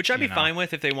that. Which I'd be fine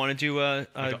with if they want to do like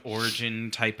an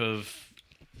origin type of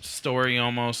story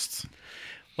almost.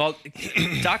 Well,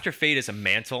 Dr. Fate is a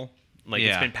mantle.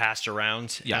 It's been passed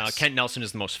around. Yes. Kent Nelson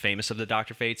is the most famous of the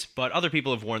Dr. Fates, but other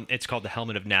people have worn... It's called the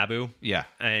Helmet of Naboo. Yeah.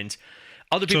 And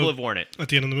other people have worn it. At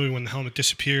the end of the movie, when the helmet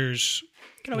disappears...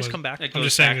 It can always come back. I'm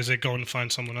just saying, is it going to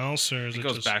find someone else, or is it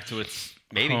goes just... back to its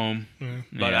Maybe. home?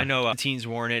 But I know Teen's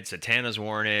worn it, Zatanna's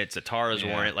worn it, Zatara's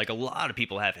worn it. Like, a lot of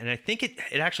people have. And I think it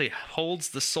actually holds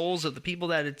the souls of the people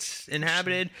that it's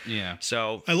inhabited. Yeah.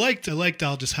 So... I liked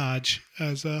Aldous Hodge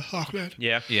as Hawkman.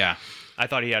 Yeah. Yeah. I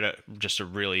thought he had just a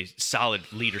really solid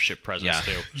leadership presence,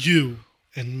 too. You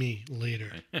and me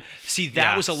later. See,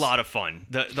 that was a lot of fun.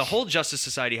 The whole Justice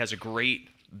Society has a great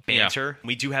banter.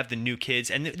 We do have the new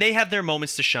kids, and they have their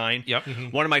moments to shine. Yep.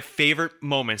 One of my favorite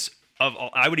moments of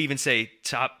all, I would even say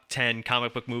top 10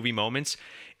 comic book movie moments,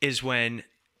 is when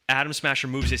Atom Smasher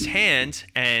moves his hand,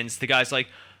 and the guy's like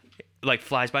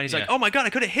flies by, and he's like, "Oh my god, I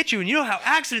could have hit you!" And you know how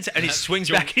accidents? And he swings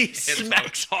back and he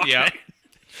smacks Hawkman.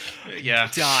 Yeah.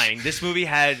 Dying. This movie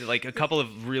had like a couple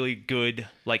of really good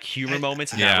humor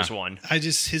moments, and that was one.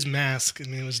 His mask. I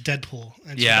mean, it was Deadpool.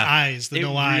 And Yeah. the eyes, the It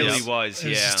no eyes. really was. It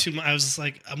was just too much. I was just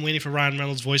like, I'm waiting for Ryan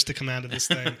Reynolds' voice to come out of this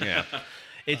thing. Yeah.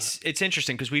 It's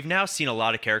interesting because we've now seen a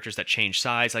lot of characters that change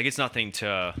size. Like, it's nothing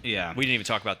to... Yeah. We didn't even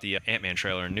talk about the Ant-Man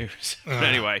trailer in news. But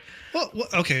anyway. Well,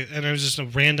 okay, and it was just a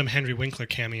random Henry Winkler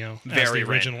cameo as Very the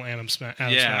original Adam Smash.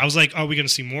 Yeah. I was like, are we going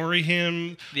to see more of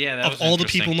him? Yeah, that Of was all the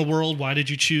interesting. people in the world, why did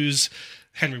you choose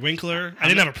Henry Winkler? I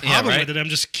didn't have a problem right? with it. I'm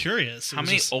just curious. How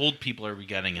many old people are we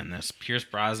getting in this? Pierce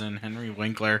Brosnan, Henry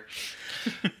Winkler.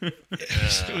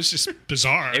 It was just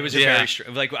bizarre. It was a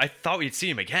very... I thought we'd see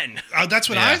him again. That's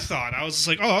what Yeah. I thought. I was just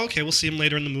like, oh, okay, we'll see him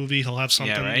later in the movie. He'll have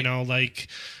something, right?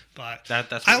 But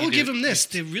That's what I you will do. give him this.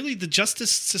 The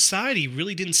Justice Society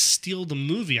really didn't steal the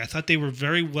movie. I thought they were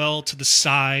very well to the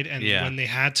side, and when they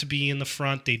had to be in the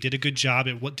front, they did a good job.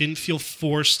 It didn't feel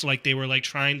forced, like they were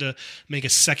trying to make a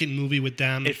second movie with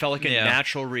them. It felt like a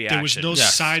natural reaction. There was no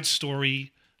side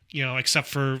story, except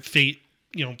for Fate,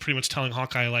 pretty much telling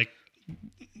Hawkeye, like,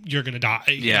 you're going to die.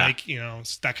 Yeah.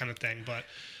 It's that kind of thing. But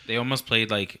They almost played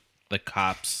like the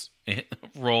cops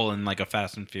role in like a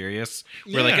Fast and Furious.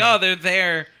 We're like, Yeah. oh, they're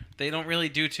there. They don't really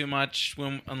do too much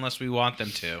unless we want them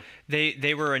to.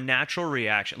 They were a natural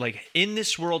reaction. Like, in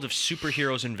this world of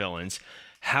superheroes and villains,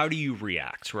 how do you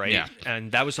react, right? Yeah.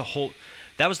 And that was the whole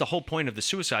point of the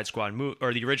Suicide Squad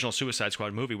or the original Suicide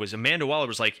Squad movie, was Amanda Waller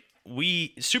was like,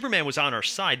 Superman was on our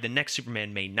side, the next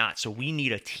Superman may not, so we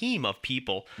need a team of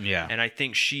people. Yeah. And I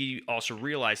think she also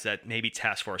realized that maybe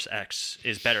Task Force X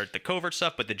is better at the covert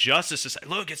stuff, but the Justice Society,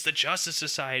 look, it's the Justice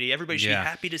Society, everybody should be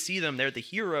happy to see them, they're the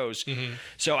heroes.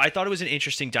 So I thought it was an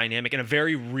interesting dynamic and a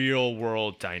very real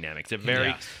world dynamic. It's a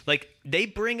very they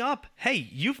bring up, hey,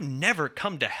 you've never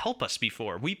come to help us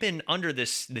before, we've been under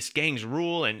this gang's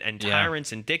rule and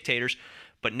tyrants and dictators.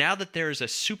 But now that there's a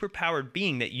superpowered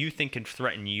being that you think can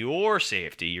threaten your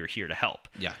safety, you're here to help.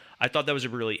 Yeah. I thought that was a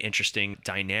really interesting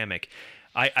dynamic.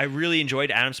 I really enjoyed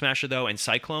Atom Smasher, though, and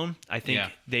Cyclone. I think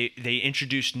they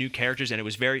introduced new characters, and it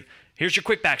was very... Here's your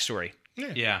quick backstory.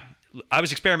 Yeah. I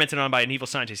was experimented on by an evil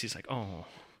scientist. He's like, oh.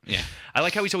 Yeah. I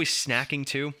like how he's always snacking,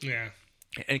 too. yeah.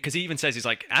 And because he even says, he's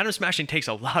like, Atom Smashing takes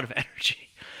a lot of energy.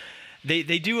 They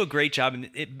do a great job,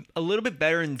 and a little bit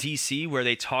better in DC, where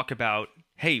they talk about,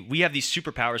 hey, we have these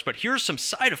superpowers, but here's some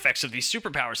side effects of these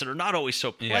superpowers that are not always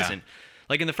so pleasant.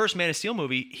 Like in the first Man of Steel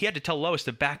movie, he had to tell Lois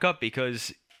to back up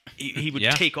because he would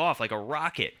take off like a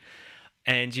rocket.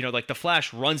 And, like the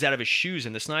Flash runs out of his shoes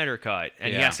in the Snyder Cut,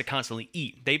 and he has to constantly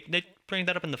eat. They bring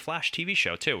that up in the Flash TV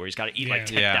show, too, where he's got to eat like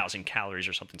 10,000 calories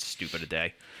or something stupid a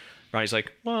day. Right? He's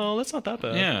like, well, that's not that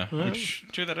bad. Yeah. I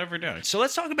do that every day. So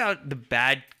let's talk about the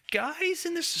bad guys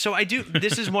in this. So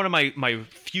this is one of my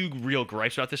few real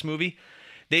gripes about this movie.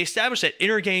 They established that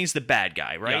Inner Gang's the bad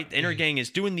guy, right? Yeah. The Inner Gang is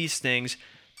doing these things.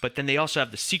 But then they also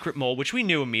have the secret mole, which we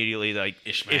knew immediately, like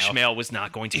Ishmael was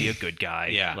not going to be a good guy.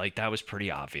 Yeah. Like that was pretty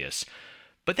obvious.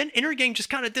 But then Intergang just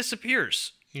kind of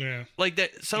disappears. Yeah. Like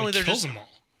that suddenly they're kills just them all.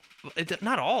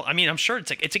 Not all. I mean, I'm sure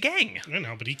it's a gang. I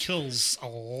know, but he kills a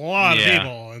lot of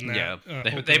people in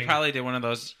that. They probably did one of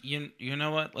those. You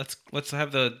know what? Let's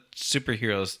have the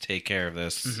superheroes take care of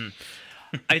this.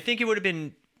 Mm-hmm. I think it would have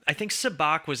been. I think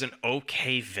Sabak was an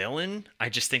okay villain. I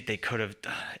just think they could have.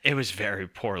 It was very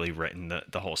poorly written.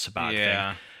 The whole Sabak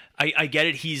thing. I get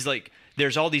it. He's like,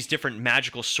 there's all these different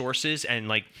magical sources, and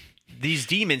like these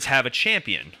demons have a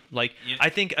champion. Like I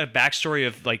think a backstory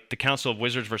of like the Council of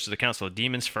Wizards versus the Council of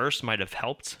Demons first might have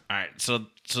helped. All right, so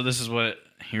this is what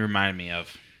he reminded me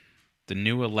of: the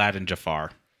new Aladdin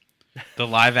Jafar, the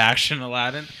live action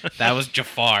Aladdin. That was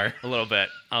Jafar. A little bit.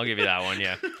 I'll give you that one.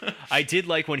 Yeah, I did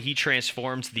like when he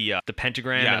transformed the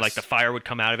pentagram and like the fire would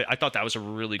come out of it. I thought that was a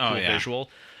really cool visual.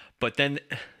 But then,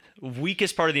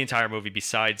 weakest part of the entire movie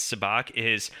besides Sabak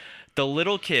is the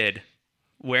little kid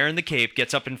wearing the cape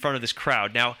gets up in front of this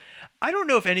crowd. Now, I don't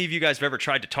know if any of you guys have ever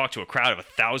tried to talk to a crowd of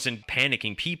 1,000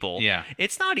 panicking people. Yeah.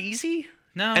 It's not easy.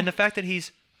 No. And the fact that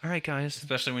he's, all right, guys.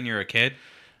 Especially when you're a kid.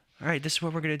 All right, this is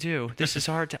what we're going to do. This is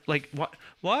hard. Like,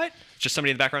 what? Just somebody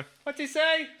in the background. What's he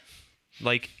say?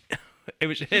 Like, it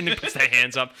was, and he puts their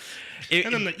hands up.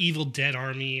 And then the Evil Dead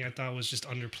army, I thought was just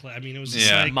underplayed. I mean, it was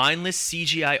just like mindless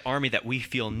CGI army that we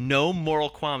feel no moral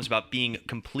qualms about being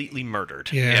completely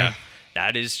murdered. Yeah.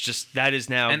 That is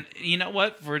now. And you know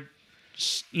what? For,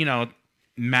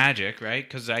 magic, right?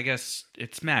 Because I guess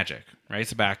it's magic, right?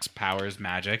 Sabak's power is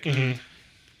magic. Mm-hmm.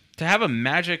 To have a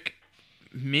magic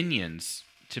minions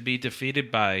to be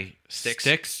defeated by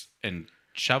sticks and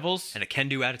shovels and a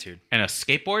can-do attitude and a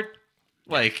skateboard,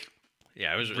 like,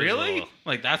 yeah, it was really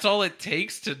like that's all it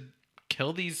takes to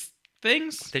kill these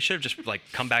things. They should have just like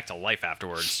come back to life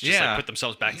afterwards. Just like put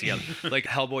themselves back together, like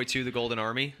Hellboy 2: The Golden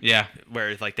Army. Yeah,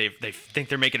 where like they think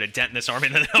they're making a dent in this army,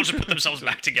 and then they'll just put themselves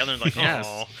back together and like,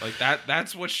 oh, like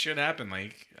that's what should happen.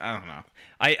 Like, I don't know.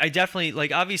 I definitely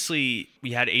like. Obviously,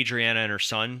 we had Adriana and her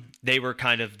son. They were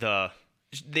kind of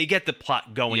they get the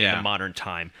plot going in the modern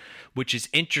time, which is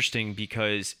interesting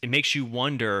because it makes you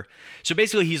wonder. So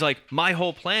basically, he's like, my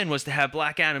whole plan was to have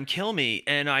Black Adam kill me,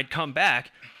 and I'd come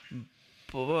back.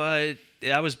 But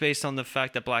that was based on the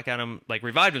fact that Black Adam like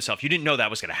revived himself. You didn't know that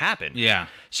was going to happen. Yeah.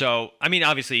 So I mean,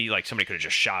 obviously, like somebody could have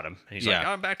just shot him. And he's like,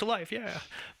 oh, I'm back to life. Yeah.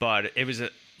 But it was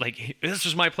this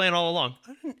was my plan all along.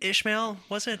 Ishmael,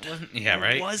 was it? Yeah,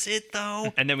 right. Was it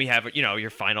though? And then we have your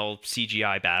final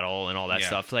CGI battle and all that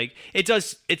stuff. Like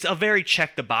it's a very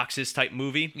check the boxes type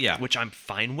movie. Yeah. Which I'm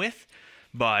fine with.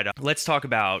 But let's talk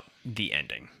about the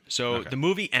ending. So the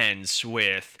movie ends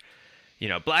with,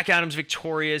 Black Adam's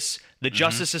victorious. The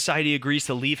Justice Society agrees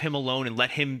to leave him alone and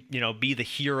let him, be the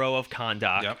hero of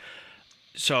Kahndaq. Yep.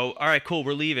 So, all right, cool,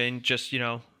 we're leaving. Just,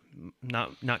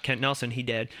 not Kent Nelson, he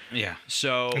dead. Yeah.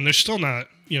 So, and they're still not,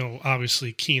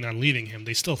 obviously keen on leaving him.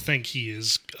 They still think he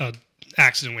is an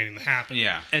accident waiting to happen.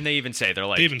 Yeah. And they even say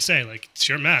it's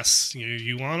your mess.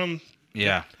 You want him?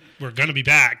 Yeah. We're going to be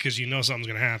back because something's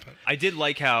going to happen. I did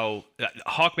like how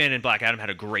Hawkman and Black Adam had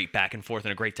a great back and forth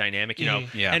and a great dynamic,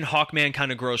 Yeah. And Hawkman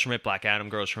kind of grows from it, Black Adam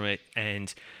grows from it,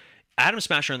 and Atom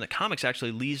Smasher in the comics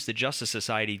actually leaves the Justice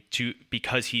Society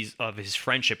because he's of his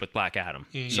friendship with Black Adam.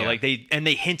 So like they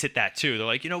hint at that too. They're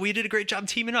like, we did a great job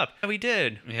teaming up. Yeah, we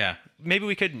did. Yeah. Maybe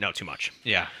we could know too much.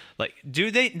 Yeah. Like,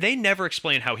 they never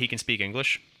explain how he can speak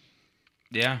English.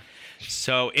 Yeah.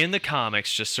 So in the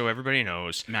comics, just so everybody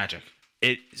knows, magic.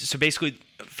 So basically,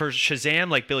 for Shazam,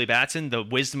 like Billy Batson, the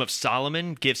wisdom of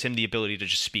Solomon gives him the ability to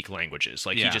just speak languages.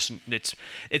 Like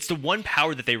it's the one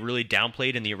power that they really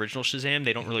downplayed in the original Shazam.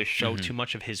 They don't really show too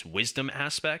much of his wisdom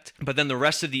aspect. But then the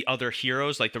rest of the other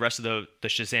heroes, like the rest of the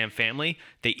Shazam family,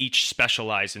 they each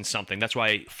specialize in something. That's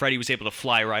why Freddy was able to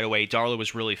fly right away. Darla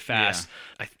was really fast.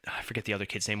 Yeah. I forget the other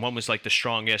kid's name. One was like the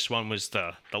strongest. One was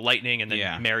the lightning, and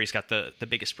then Mary's got the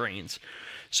biggest brains.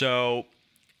 So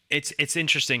it's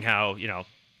interesting how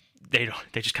they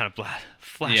just kind of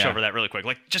flash over that really quick,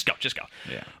 like just go.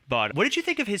 Yeah. But what did you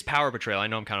think of his power portrayal? I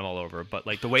know I'm kind of all over, but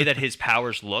like the way that his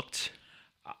powers looked,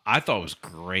 I thought it was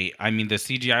great. I mean, the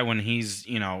CGI when he's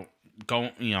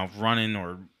going running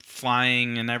or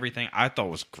flying and everything, I thought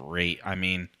was great. I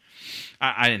mean,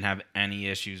 I didn't have any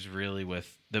issues really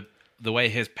with the way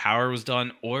his power was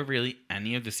done, or really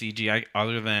any of the CGI,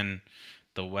 other than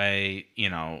the way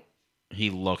he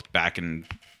looked back in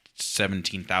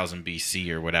 17,000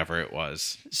 BC or whatever it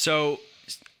was. So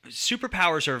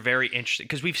superpowers are very interesting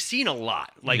because we've seen a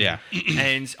lot.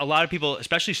 And a lot of people,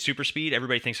 especially super speed,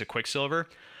 everybody thinks of Quicksilver.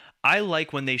 I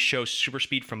like when they show super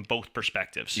speed from both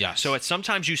perspectives. Yes. So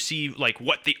sometimes you see like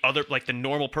what the other, like the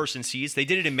normal person sees. They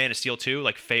did it in Man of Steel too.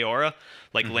 Like Feora,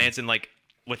 like lands in like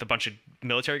with a bunch of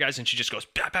military guys, and she just goes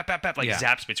bap bap bap bap, like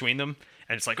zaps between them,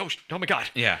 and it's like oh my god.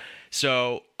 Yeah.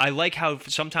 So I like how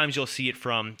sometimes you'll see it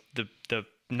from the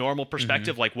normal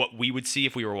perspective, like what we would see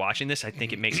if we were watching this. I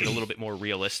think it makes it a little bit more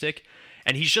realistic.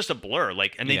 And he's just a blur,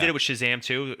 like, and they did it with Shazam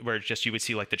too, where just you would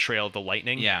see like the trail of the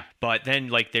lightning. Yeah. But then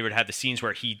like they would have the scenes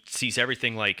where he sees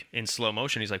everything like in slow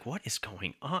motion. He's like, "What is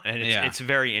going on?" And it's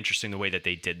very interesting the way that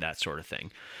they did that sort of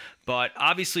thing. But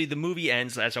obviously, the movie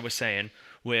ends, as I was saying,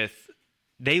 with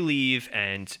they leave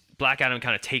and Black Adam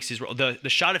kind of takes his role. The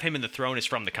shot of him in the throne is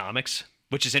from the comics,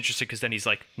 which is interesting because then he's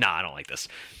like, "Nah, I don't like this."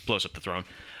 Blows up the throne.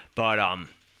 But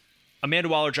Amanda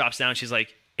Waller drops down. She's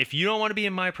like, if you don't want to be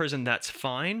in my prison, that's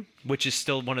fine, which is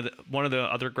still one of the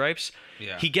other gripes.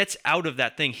 Yeah. He gets out of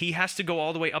that thing. He has to go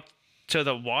all the way up to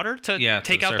the water to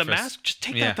take out the mask. Just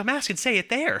take out the mask and say it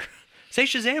there. Say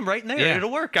Shazam right in there. Yeah.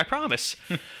 It'll work, I promise.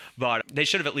 But they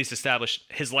should have at least established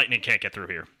his lightning can't get through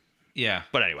here. Yeah.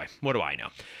 But anyway, what do I know?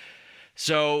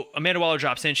 So Amanda Waller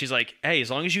drops in. She's like, hey, as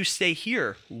long as you stay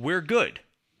here, we're good.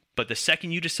 But the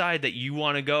second you decide that you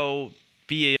want to go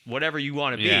be whatever you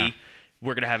want to be,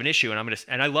 we're going to have an issue.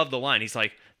 And I love the line. He's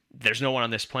like, there's no one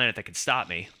on this planet that can stop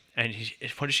me. And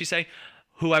what does she say?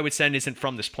 Who I would send isn't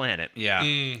from this planet. Yeah.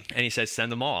 And he says,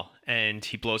 send them all. And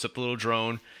he blows up the little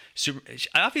drone.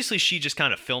 Obviously, she just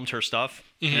kind of filmed her stuff.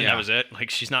 And that was it.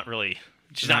 Like, she's not really...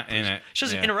 She's not in it. She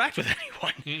doesn't interact with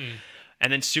anyone.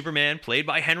 And then Superman, played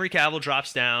by Henry Cavill,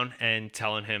 drops down and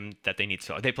telling him that they need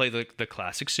to... They play the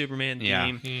classic Superman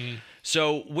theme.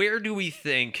 So where do we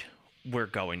think... we're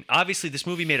going? Obviously, this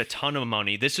movie made a ton of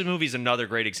money. This movie is another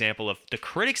great example of the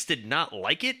critics did not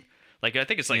like it. Like, I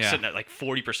think it's like sitting at like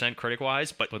 40%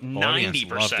 critic-wise, but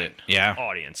 90%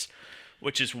 audience,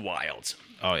 which is wild.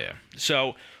 Oh, yeah.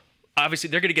 So,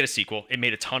 obviously, they're going to get a sequel. It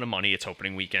made a ton of money its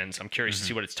opening weekends. I'm curious to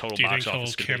see what its total box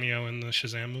office could be. Do you think he'll cameo in the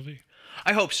Shazam movie?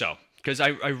 I hope so, because I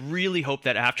really hope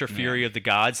that after Fury of the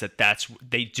Gods,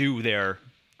 they do their...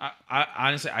 I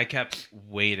honestly, I kept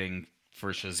waiting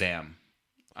for Shazam.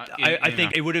 I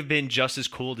think it would have been just as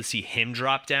cool to see him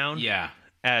drop down. Yeah.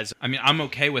 I mean, I'm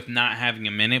okay with not having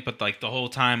a minute, but like the whole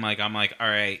time, like I'm like, all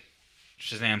right,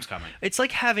 Shazam's coming. It's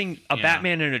like having a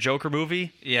Batman and a Joker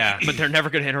movie. Yeah. But they're never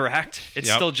going to interact.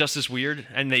 It's still just as weird.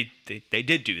 And they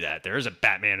did do that. There is a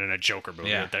Batman and a Joker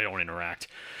movie that they don't interact.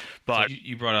 But so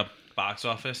you brought up box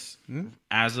office.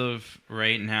 As of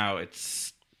right now,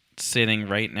 it's sitting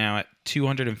right now at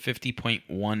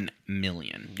 250.1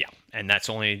 million. Yeah. And that's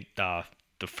only the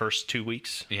first 2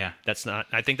 weeks. Yeah. That's not...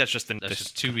 I think that's just...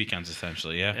 just 2 weekends,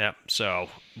 essentially, yeah. Yeah. So,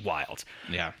 wild.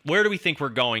 Yeah. Where do we think we're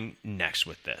going next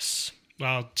with this?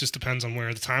 Well, it just depends on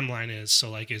where the timeline is. So,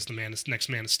 like, is the next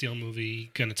Man of Steel movie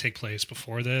going to take place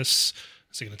before this?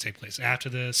 Is it going to take place after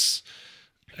this?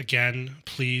 Again,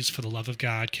 please, for the love of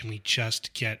God, can we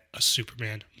just get a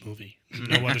Superman movie?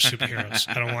 No other superheroes.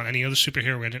 I don't want any other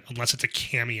superhero in it unless it's a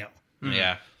cameo.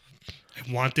 Yeah.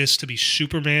 I want this to be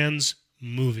Superman's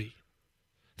movie.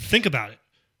 Think about it.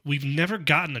 We've never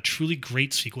gotten a truly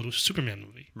great sequel to a Superman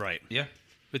movie. Right. Yeah.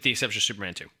 With the exception of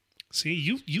Superman 2. See,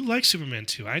 you like Superman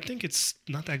 2. I think it's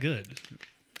not that good.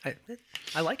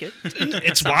 I like it.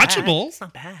 It's watchable. It's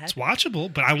not bad. It's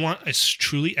watchable, but I want a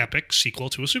truly epic sequel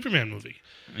to a Superman movie.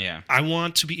 Yeah. I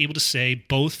want to be able to say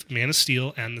both Man of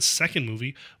Steel and the second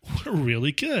movie were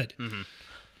really good. Mm-hmm.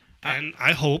 And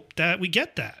I hope that we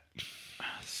get that.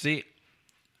 See,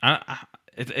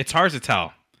 it's hard to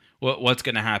tell what's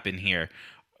going to happen here.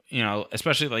 You know,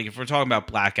 especially like if we're talking about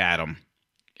Black Adam,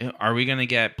 are we going to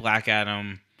get Black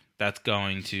Adam that's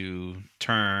going to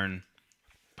turn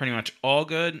pretty much all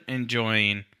good and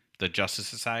join the Justice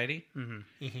Society?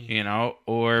 Mm-hmm. Mm-hmm. You know,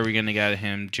 or are we going to get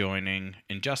him joining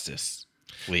Injustice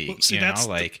League? Well, see, that's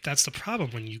the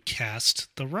problem when you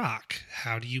cast The Rock.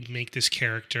 How do you make this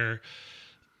character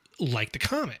like the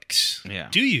comics? Yeah.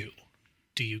 Do you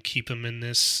keep him in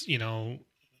this, you know,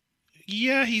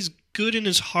 yeah, he's good in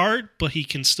his heart, but he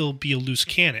can still be a loose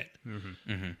cannon.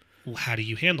 Mm-hmm. Mm-hmm. Well, how do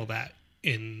you handle that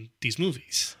in these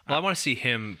movies? Well, I want to see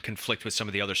him conflict with some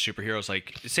of the other superheroes.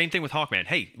 Like, same thing with Hawkman.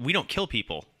 Hey, we don't kill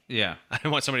people. Yeah. I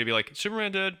want somebody to be like,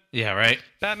 Superman did. Yeah, right?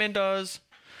 Batman does.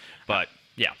 But,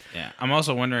 yeah. Yeah. I'm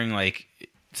also wondering, like,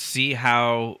 see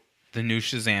how the new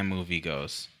Shazam movie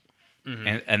goes.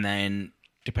 Mm-hmm. And then,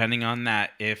 depending on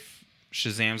that, if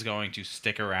Shazam's going to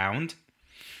stick around,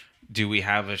 do we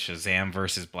have a Shazam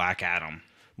versus Black Adam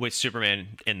with Superman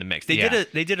in the mix? They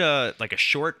did a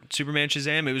short Superman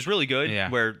Shazam. It was really good. Yeah.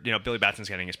 Where Billy Batson's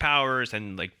getting his powers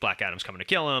and like Black Adam's coming to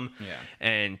kill him. Yeah.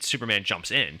 And Superman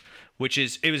jumps in,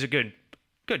 it was a good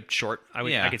good short.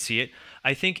 I could see it.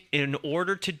 I think in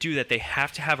order to do that, they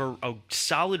have to have a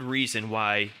solid reason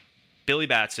why Billy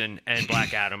Batson and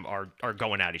Black Adam are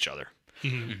going at each other.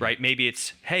 Mm-hmm. Right? Maybe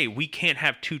it's, hey, we can't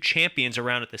have two champions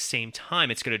around at the same time.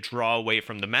 It's going to draw away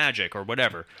from the magic or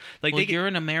whatever. Like, well, you're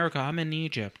in America. I'm in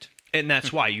Egypt. And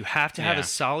that's why you have to have a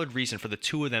solid reason for the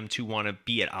two of them to want to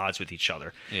be at odds with each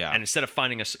other. Yeah. And instead of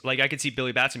finding like, I could see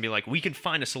Billy Batson be like, we can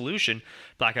find a solution.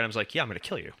 Black Adam's like, yeah, I'm going to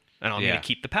kill you. And I'm going to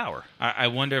keep the power. I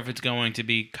wonder if it's going to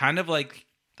be kind of like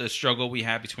the struggle we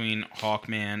had between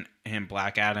Hawkman and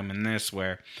Black Adam in this,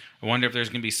 where I wonder if there's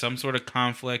going to be some sort of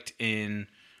conflict in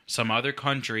some other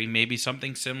country, maybe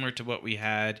something similar to what we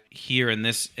had here in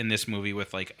this movie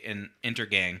with like an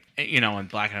intergang, and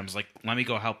Black Adam's like, let me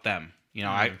go help them.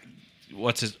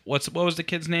 What was the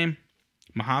kid's name?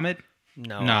 Muhammad?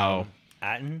 No.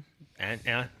 Atten?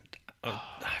 I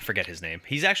forget his name.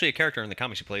 He's actually a character in the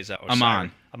comics. He plays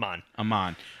Aman.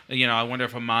 Aman. I wonder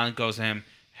if Aman goes to him,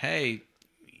 hey,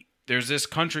 there's this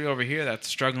country over here that's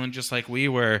struggling just like we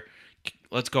were.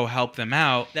 Let's go help them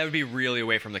out. That would be really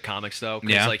away from the comics, though,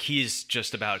 because he's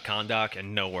just about Kahndaq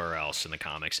and nowhere else in the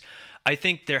comics. I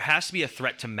think there has to be a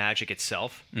threat to magic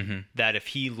itself. Mm-hmm. That if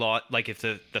he lost, like if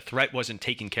the threat wasn't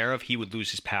taken care of, he would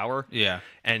lose his power. Yeah,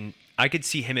 and I could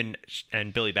see him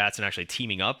and Billy Batson actually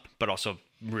teaming up, but also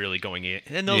really going in,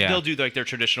 and they'll do like their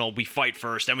traditional. We fight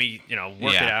first, and we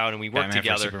work it out, and we work Batman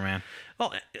together. Superman.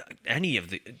 Well, any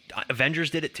of the Avengers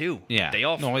did it too. Yeah, they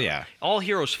all. All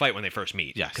heroes fight when they first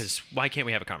meet. Yes, because why can't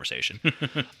we have a conversation?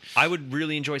 I would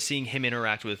really enjoy seeing him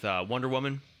interact with Wonder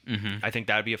Woman. Mm-hmm. I think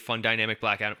that would be a fun dynamic.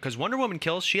 Black Adam, because Wonder Woman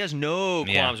kills. She has no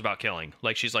qualms about killing.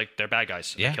 Like she's like, they're bad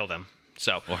guys. I kill them.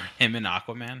 So or him and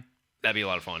Aquaman. That'd be a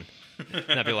lot of fun.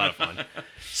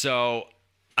 So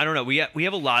I don't know. We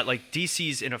have a lot. Like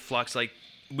DC's in a flux. Like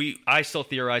I still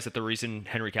theorize that the reason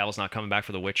Henry Cavill's not coming back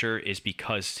for The Witcher is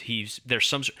because he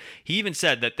even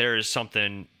said that there's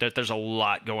a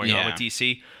lot going on with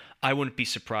DC. I wouldn't be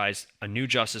surprised. A new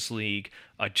Justice League,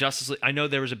 I know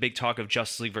there was a big talk of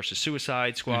Justice League versus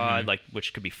Suicide Squad,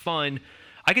 which could be fun.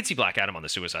 I could see Black Adam on the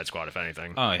Suicide Squad, if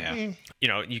anything. Oh, yeah.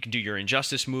 You can do your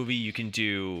Injustice movie. You can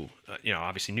do,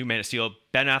 obviously new Man of Steel.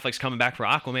 Ben Affleck's coming back for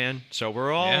Aquaman. So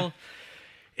we're all... Yeah.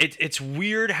 It's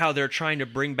weird how they're trying to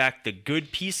bring back the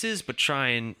good pieces, but try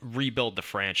and rebuild the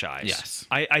franchise. Yes.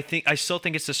 I still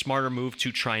think it's a smarter move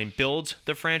to try and build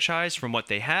the franchise from what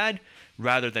they had,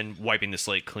 rather than wiping the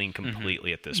slate clean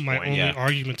completely at this point. My only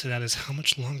argument to that is, how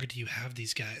much longer do you have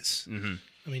these guys? Mm-hmm.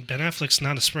 I mean, Ben Affleck's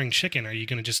not a spring chicken. Are you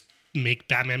going to just make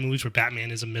Batman movies where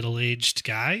Batman is a middle-aged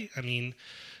guy? I mean,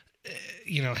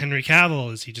 Henry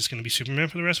Cavill, is he just going to be Superman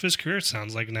for the rest of his career? It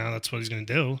sounds like now that's what he's going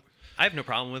to do. I have no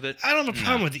problem with it. I don't have a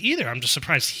problem with it either. I'm just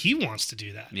surprised he wants to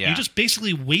do that. Yeah. You just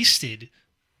basically wasted,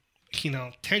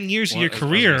 10 years of your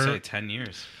career. 10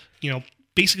 years.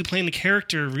 Basically playing the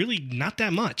character really not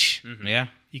that much. Mm-hmm. Yeah.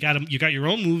 You got your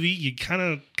own movie. You kind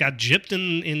of got gypped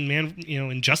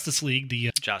in Justice League, the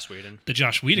Joss Whedon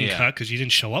cut, because you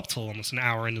didn't show up till almost an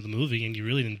hour into the movie and you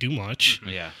really didn't do much.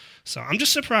 Yeah. So I'm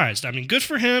just surprised. I mean, good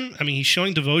for him. I mean, he's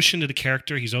showing devotion to the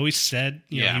character. He's always said,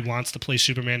 he wants to play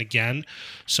Superman again.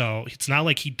 So it's not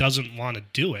like he doesn't want to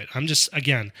do it. I'm just,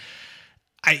 again,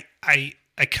 I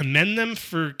commend them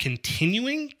for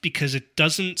continuing, because it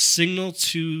doesn't signal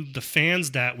to the fans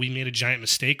that we made a giant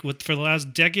mistake for the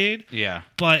last decade. Yeah.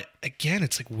 But again,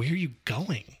 it's like, where are you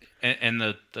going? And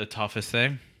the toughest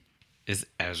thing is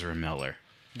Ezra Miller.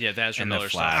 Yeah, the Ezra Miller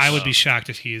stuff. I would be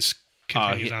shocked if he's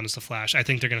continues on as the Flash. I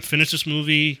think they're going to finish this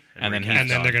movie and then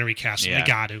they're going to recast him. They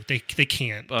got to. They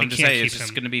can't. But I'm just saying, it's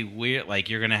just going to be weird. Like,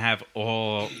 you're going to have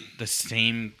all the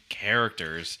same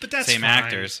characters, but that's same fine.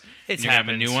 Actors. You're going to have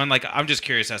a new one. Like, I'm just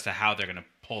curious as to how they're going to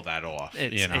pull that off.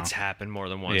 It's happened more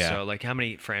than once. Yeah. So, like, how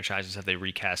many franchises have they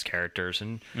recast characters?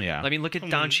 And I mean, look at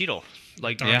Don Cheadle.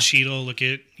 Like Don Cheadle. Look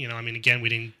at again, we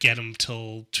didn't get him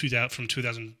till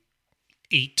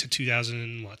 2008 to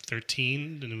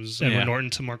 2013, and it was Edward Norton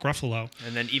to Mark Ruffalo,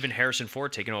 and then even Harrison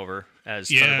Ford taking over as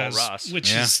Thunderbolt Ross,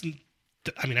 which is,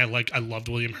 I mean, I loved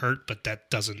William Hurt, but that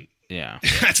doesn't. Yeah,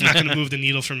 that's not going to move the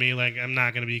needle for me. Like, I'm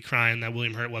not going to be crying that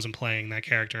William Hurt wasn't playing that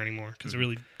character anymore, because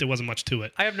there wasn't much to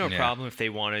it. I have no problem if they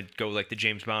want to go like the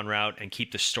James Bond route and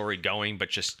keep the story going, but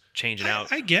just change it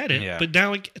out. I get it, but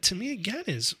now, like, to me again,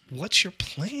 is what's your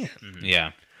plan? Mm-hmm.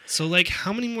 Yeah. So, like,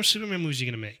 how many more Superman movies are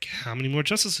you going to make? How many more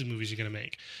Justice League movies are you going to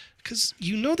make? Because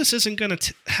this isn't going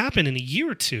to happen in a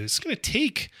year or two. It's going to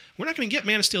take... We're not going to get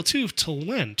Man of Steel 2 till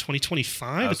when?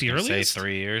 2025 at the earliest? Say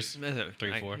 3 years.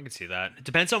 3, 4. I can see that. It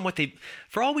depends on what they...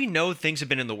 For all we know, things have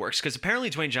been in the works. Because apparently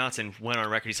Dwayne Johnson went on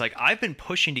record. He's like, I've been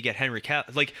pushing to get Henry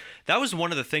Cavill... Like, that was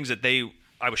one of the things that they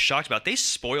I was shocked about. They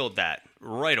spoiled that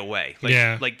right away.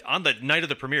 Like on the night of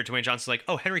the premiere, Dwayne Johnson's like,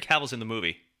 "Oh, Henry Cavill's in the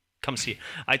movie. Come see."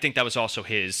 I think that was also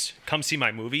his "come see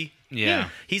my movie." Yeah.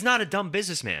 He's not a dumb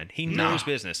businessman. He knows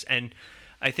business, and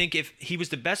I think if he was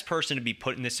the best person to be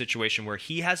put in this situation where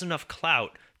he has enough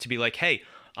clout to be like, "Hey,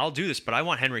 I'll do this, but I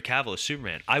want Henry Cavill as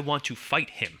Superman. I want to fight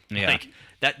him." Yeah. Like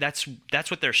that's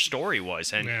what their story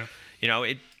was, and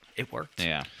it worked.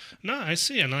 Yeah. No, I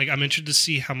see. And like, I'm interested to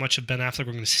see how much of Ben Affleck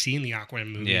we're going to see in the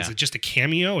Aquaman movie. Yeah. Is it just a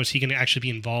cameo? Or is he going to actually be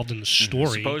involved in the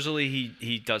story? Supposedly,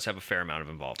 he does have a fair amount of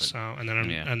involvement. So, and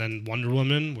then Wonder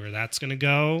Woman, where that's going to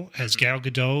go. Has Gal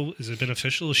Gadot, has it been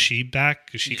official? Is she back?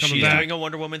 Is she coming She's back? doing a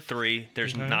Wonder Woman 3.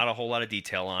 There's not a whole lot of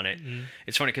detail on it. Mm-hmm.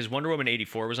 It's funny because Wonder Woman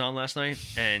 84 was on last night,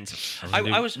 and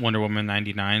I was Wonder Woman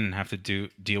 99 and have to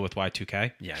deal with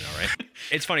Y2K. Yeah, I know, right?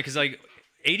 It's funny because like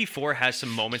 84 has some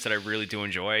moments that I really do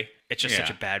enjoy. It's just such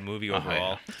a bad movie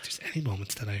overall. There's any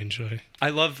moments that I enjoy.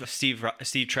 I love Steve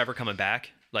Trevor coming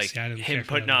back. Like him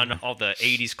putting on all the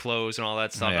 80s clothes and all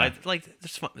that stuff. Yeah.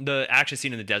 The action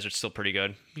scene in the desert's still pretty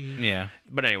good. Yeah.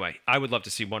 But anyway, I would love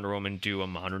to see Wonder Woman do a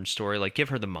modern story. Like give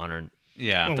her the modern.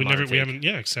 Yeah. Well, we haven't.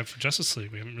 Yeah, except for Justice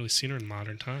League, we haven't really seen her in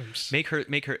modern times. Make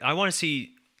her. I want to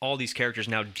see all these characters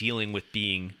now dealing with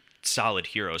being solid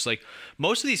heroes. Like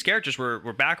most of these characters were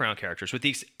background characters. With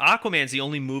these, Aquaman's the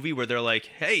only movie where they're like,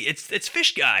 "Hey, it's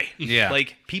Fish Guy." Yeah.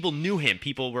 Like people knew him.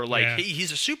 People were like, "Hey,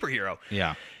 he's a superhero."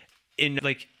 Yeah.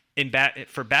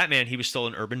 For Batman, he was still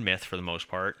an urban myth for the most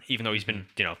part, even though he's been,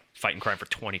 fighting crime for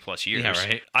 20 plus years. Yeah,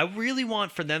 right. I really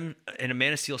want for them in a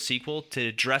Man of Steel sequel to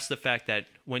address the fact that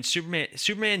when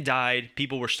Superman died,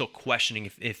 people were still questioning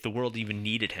if the world even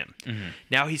needed him. Mm-hmm.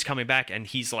 Now he's coming back and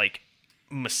he's like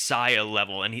Messiah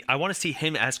level, and I want to see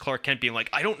him as Clark Kent being like,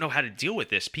 I don't know how to deal with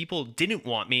this. People didn't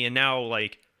want me, and now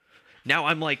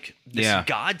I'm like this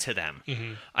god to them.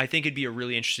 Mm-hmm. I think it'd be a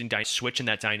really interesting switch in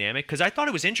that dynamic, because I thought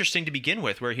it was interesting to begin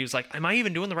with, where he was like, am I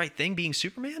even doing the right thing being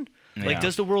Superman? Yeah. Like,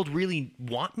 does the world really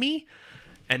want me?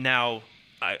 And now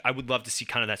I would love to see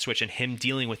kind of that switch and him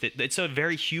dealing with it. It's a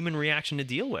very human reaction to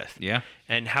deal with. Yeah.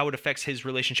 And how it affects his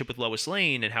relationship with Lois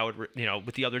Lane and how it,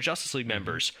 with the other Justice League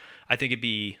members. I think it'd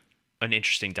be an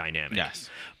interesting dynamic. Yes.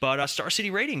 But Star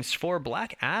City ratings for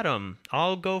Black Adam.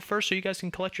 I'll go first so you guys can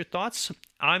collect your thoughts.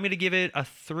 I'm going to give it a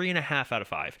 3.5 out of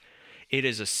 5. It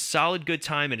is a solid good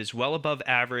time. It is well above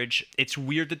average. It's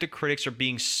weird that the critics are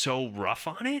being so rough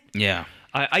on it. Yeah.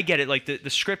 I get it. Like the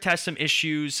script has some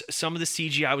issues. Some of the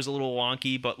CGI was a little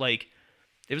wonky, but like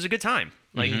it was a good time.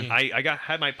 Like I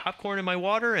had my popcorn and my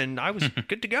water and I was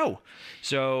good to go.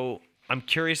 So I'm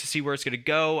curious to see where it's going to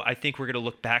go. I think we're going to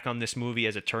look back on this movie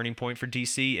as a turning point for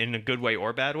DC in a good way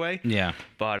or bad way. Yeah.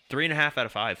 But 3.5 out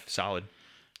of 5, solid.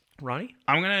 Ronnie?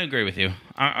 I'm going to agree with you.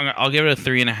 I'll give it a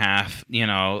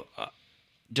 3.5.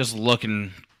 Just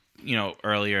looking,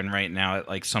 earlier and right now at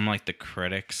like some like the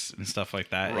critics and stuff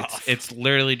like that. It's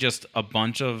literally just a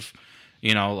bunch of,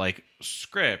 like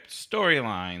script,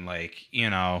 storyline, like,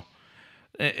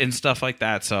 and stuff like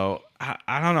that. So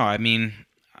I don't know. I mean,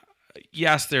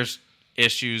 yes, there's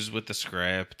issues with the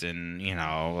script and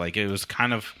like it was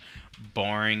kind of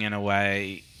boring in a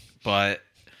way, but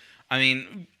I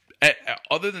mean,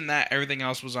 other than that, everything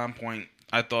else was on point.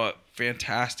 I thought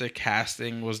fantastic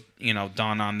casting was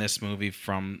done on this movie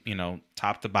from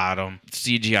top to bottom.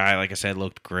 CGI, like I said,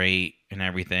 looked great and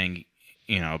everything,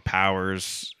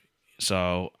 powers.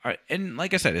 So and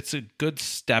like I said, it's a good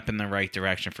step in the right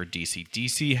direction for DC.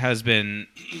 DC has been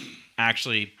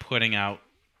actually putting out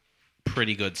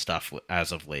pretty good stuff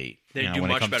as of late. They do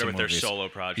much better with their solo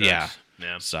projects.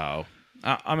 Yeah. So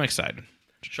I'm excited.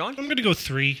 Sean? I'm going to go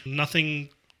 3. Nothing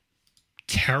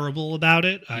terrible about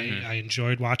it. I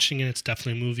enjoyed watching it. It's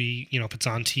definitely a movie, if it's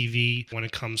on TV, when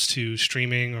it comes to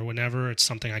streaming or whenever, it's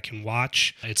something I can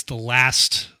watch. It's the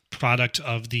last product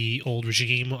of the old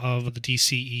regime of the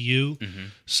DCEU. Mm-hmm.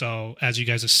 So as you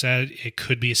guys have said, it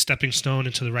could be a stepping stone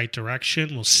into the right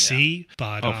direction. We'll see,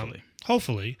 but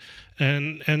hopefully,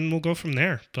 and we'll go from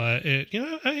there. But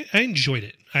I enjoyed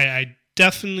it. I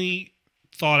definitely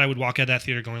thought I would walk out of that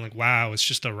theater going like, wow, it's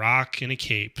just a Rock in a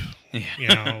cape.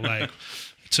 Yeah. Like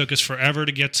it took us forever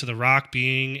to get to the Rock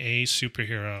being a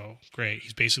superhero. Great.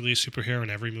 He's basically a superhero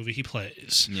in every movie he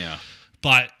plays. Yeah.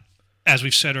 But as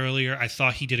we've said earlier, I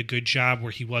thought he did a good job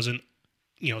where he wasn't,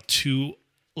 too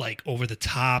like over the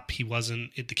top. He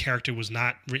wasn't, the character was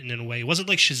not written in a way. It wasn't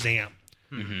like Shazam.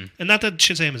 Mm-hmm. And not that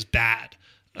Shazam is bad.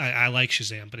 I like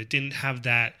Shazam, but it didn't have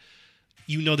that,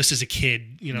 this is a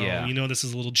kid, this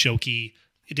is a little jokey.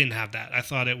 It didn't have that. I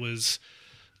thought it was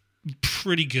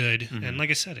pretty good. Mm-hmm. And like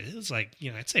I said, it was like,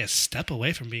 I'd say a step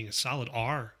away from being a solid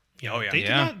R You know, Oh, yeah. They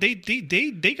did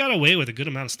not, they got away with a good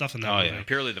amount of stuff in that movie. yeah.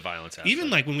 Purely the violence aspect. Even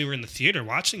like when we were in the theater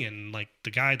watching it, and like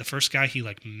the first guy, he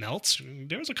like melts.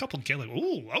 There was a couple get like,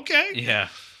 ooh, okay, Yeah.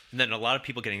 And then a lot of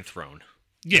people getting thrown,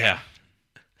 yeah.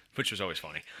 which was always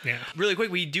funny. Yeah. Really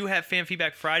quick, we do have Fan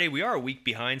Feedback Friday. We are a week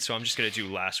behind, so I'm just going to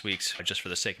do last week's just for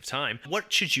the sake of time.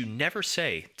 What should you never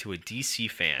say to a DC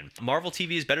fan? Marvel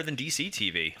TV is better than DC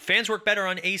TV. Fans work better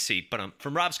on AC, but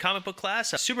from Rob's comic book class,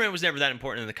 Superman was never that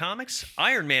important in the comics.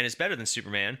 Iron Man is better than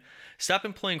Superman. Stop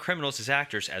employing criminals as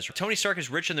actors. As Tony Stark is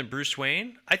richer than Bruce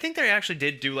Wayne. I think they actually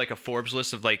did do like a Forbes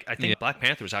list of like, I think Black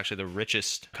Panther was actually the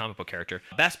richest comic book character.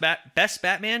 Best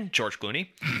Batman, George Clooney.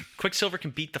 Quicksilver can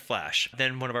beat the Flash.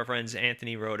 Then one of our friends,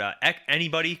 Anthony, wrote,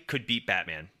 anybody could beat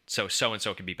Batman.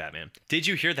 So-and-so can beat Batman. Did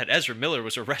you hear that Ezra Miller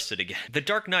was arrested again? The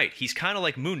Dark Knight. He's kind of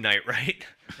like Moon Knight, right?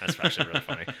 That's actually really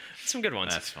funny. Some good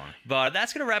ones. That's funny. But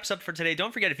that's going to wrap us up for today.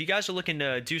 Don't forget, if you guys are looking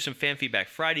to do some Fan Feedback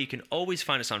Friday, you can always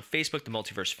find us on Facebook, the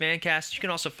Multiverse Fancast. You can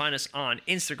also find us on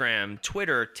Instagram,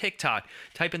 Twitter, TikTok.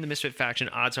 Type in the Misfit Faction.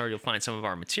 Odds are you'll find some of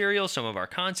our material, some of our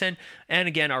content. And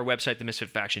again, our website,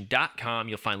 themisfitfaction.com.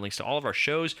 You'll find links to all of our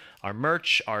shows, our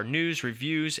merch, our news,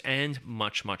 reviews, and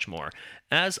much, much more.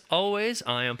 As always,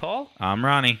 I am Paul. I'm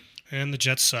Ronnie. And the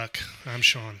Jets suck. I'm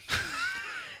Sean.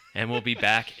 And we'll be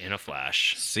back in a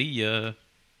flash. See ya.